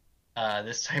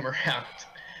this time around.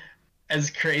 As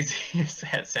crazy as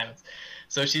that sounds.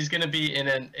 So she's going to be in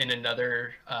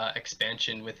another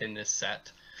expansion within this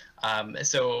set.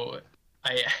 So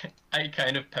I I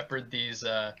kind of peppered these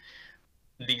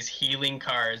healing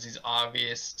cards, these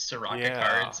obvious Soraka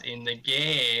Yeah. cards in the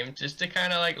game, just to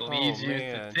kind of like Oh lead you to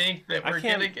man. think that I we're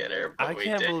gonna can't get her, I but we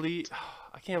can't did. believe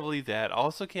I can't believe that. I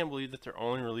also can't believe that they're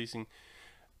only releasing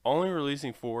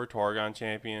 4 Targon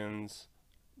champions.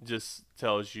 Just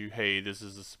tells you, hey, this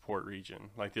is a support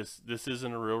region. Like this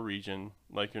isn't a real region.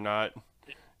 Like you're not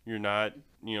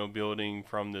building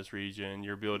from this region.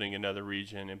 You're building another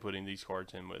region and putting these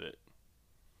cards in with it.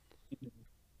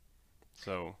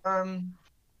 So Um,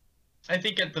 I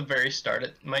think at the very start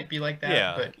it might be like that,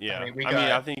 yeah, but I yeah. mean we I mean, I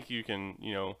got. think you can.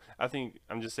 I think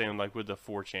I'm just saying, like with the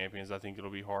 4 champions, I think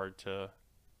it'll be hard to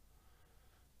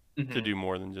Mhm. do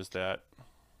more than just that.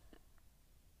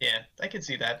 Yeah, I can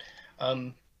see that.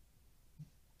 Um,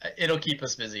 it'll keep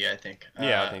us busy, I think.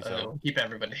 Yeah, I think so. It'll keep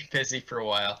everybody busy for a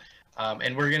while.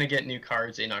 And we're gonna get new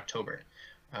cards in October,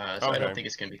 so I don't Okay. think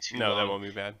it's gonna be too No, that long. won't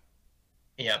be bad.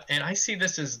 Yeah, and I see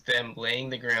this as them laying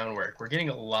the groundwork. We're getting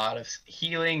a lot of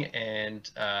healing and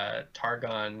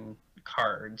Targon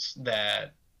cards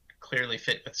that clearly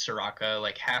fit with Soraka.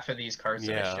 Like half of these cards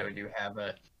that I Yeah, showed you have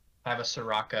a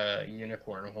Soraka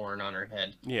unicorn horn on her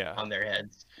head, yeah, on their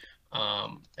heads.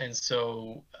 And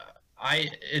so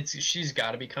she's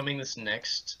got to be coming this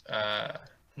next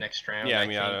round, yeah. I I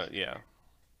mean, think. yeah.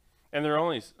 And they're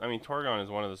only, I mean, Torgon is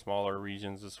one of the smaller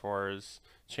regions as far as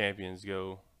champions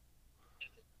go.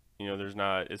 You know, it's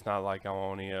not like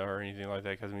Ionia or anything like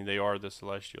that because I mean they are the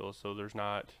Celestials, so there's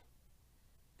Mhm.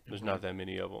 not that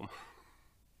many of them.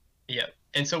 Yep.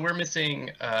 And so we're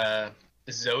missing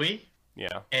Zoe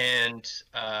Yeah, and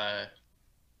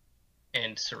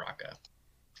Soraka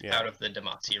yeah, out of the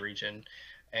Demacia region.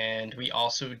 And we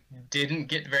also didn't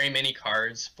get very many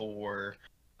cards for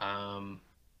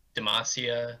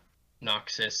Demacia,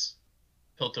 Noxus,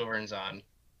 Piltover and Zon,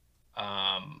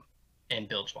 and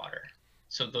Bilgewater.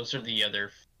 So those are the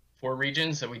other four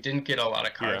regions that we didn't get a lot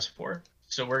of yeah. cards for.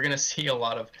 So we're gonna see a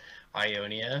lot of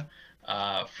Ionia,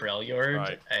 Freljord,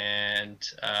 Right. and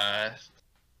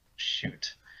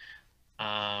shoot.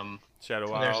 Shadow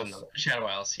There's Isles. another Shadow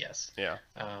Isles, yes. Yeah,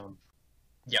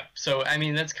 Yeah. So I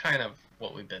mean, that's kind of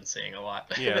what we've been seeing a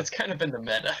lot. yeah, That's kind of been the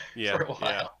meta yeah, for a yeah.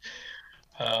 while.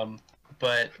 Um,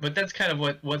 but that's kind of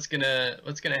what's gonna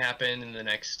happen in the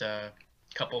next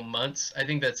couple months. I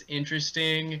think that's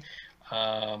interesting.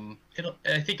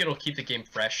 I think it'll keep the game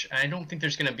fresh. I don't think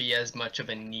there's gonna be as much of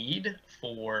a need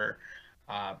for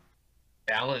uh,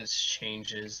 balance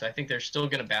changes. I think they're still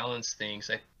gonna balance things.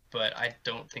 But I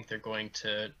don't think they're going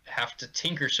to have to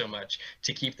tinker so much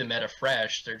to keep the meta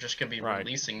fresh. They're just going to be Right,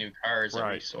 releasing new cards every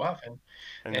right. so often,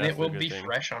 And and that's it the will good be thing.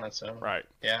 fresh on its own. Right.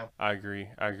 Yeah. I agree.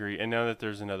 I agree. And now that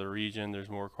there's another region, there's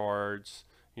more cards.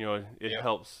 You know, it Yep.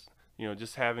 helps. You know,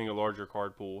 just having a larger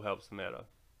card pool helps the meta.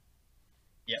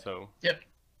 Yep. So Yep.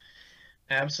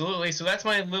 Absolutely. So that's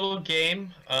my little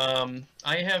game.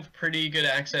 I have pretty good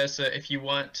access. If you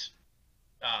want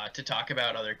to talk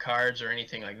about other cards or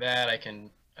anything like that, I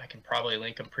can probably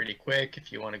link them pretty quick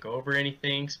if you want to go over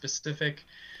anything specific.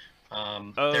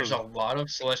 There's a lot of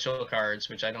celestial cards,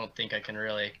 which I don't think I can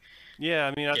really yeah,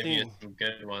 I mean, give you some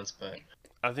good ones, but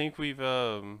I think we've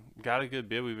got a good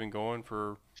bit. We've been going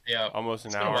for yeah, almost an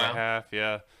it's been a hour and a while. half.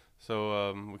 Yeah.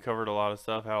 So we covered a lot of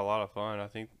stuff. Had a lot of fun. I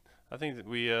think that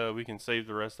we can save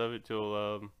the rest of it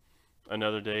till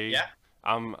another day. Yeah,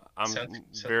 I'm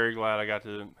sounds very glad I got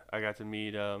to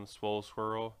meet Swole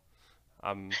Squirrel.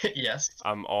 I'm yes.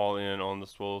 I'm all in on the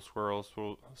Swole Squirrel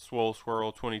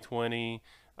 2020.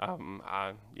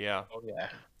 Yeah, Oh yeah.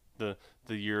 the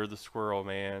the year of the squirrel,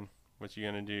 man. What you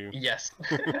gonna do? Yes.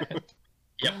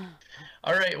 Yep.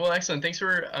 All right. Well, excellent. Thanks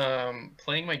for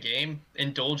playing my game,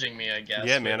 indulging me, I Yeah,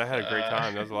 guess, man, with I had a great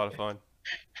time. That was a lot of fun.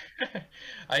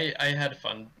 I had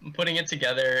fun putting it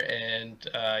together and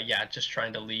yeah, just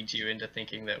trying to lead you into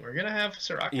thinking that we're gonna have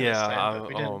Soraka this Yeah, time, but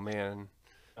we oh didn't. man,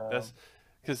 Um, that's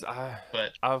because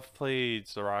but I've played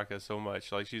Soraka so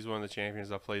much. Like she's one of the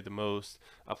champions I played the most.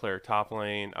 I play her top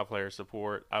lane. I play her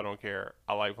support. I don't care.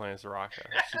 I like playing Soraka.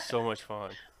 She's so much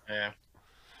fun. yeah,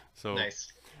 So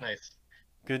nice, nice,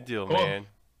 good deal, cool. man.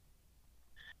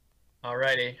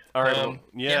 Alrighty. All right, well,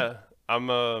 Yeah, yeah, I'm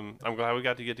glad we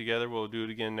got to get together. We'll do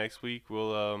it again next week.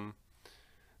 We'll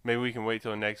maybe we can wait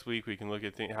till next week. We can look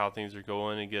at how things are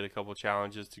going and get a couple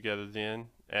challenges together then.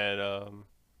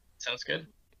 sounds good.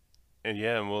 And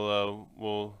yeah, and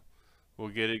we'll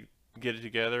get it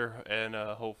together and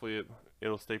hopefully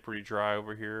it'll stay pretty dry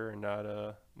over here and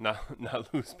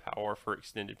not lose power for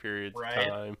extended periods of Right.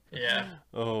 time. Yeah.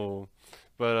 Oh,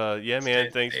 but yeah, man,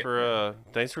 Stay safe.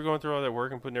 thanks for going through all that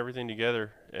work and putting everything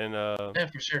together and Yeah,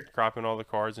 for sure. cropping all the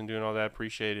cards and doing all that.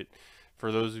 Appreciate it.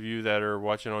 For those of you that are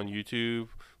watching on YouTube,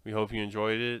 we hope you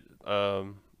enjoyed it.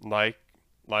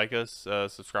 Like us,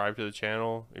 subscribe to the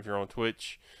channel. If you're on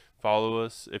Twitch, follow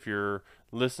us. If you're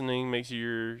listening, make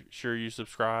sure you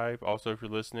subscribe. Also, if you're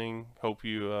listening, hope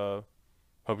you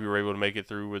were able to make it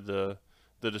through with the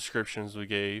descriptions we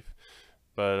gave.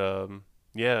 But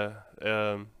yeah,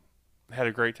 had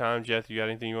a great time. Jeff, you got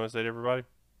anything you want to say to everybody?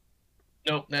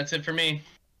 Nope, that's it for me.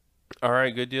 All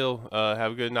right, good deal.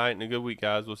 Have a good night and a good week,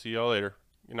 guys. We'll see y'all later.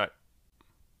 Good night.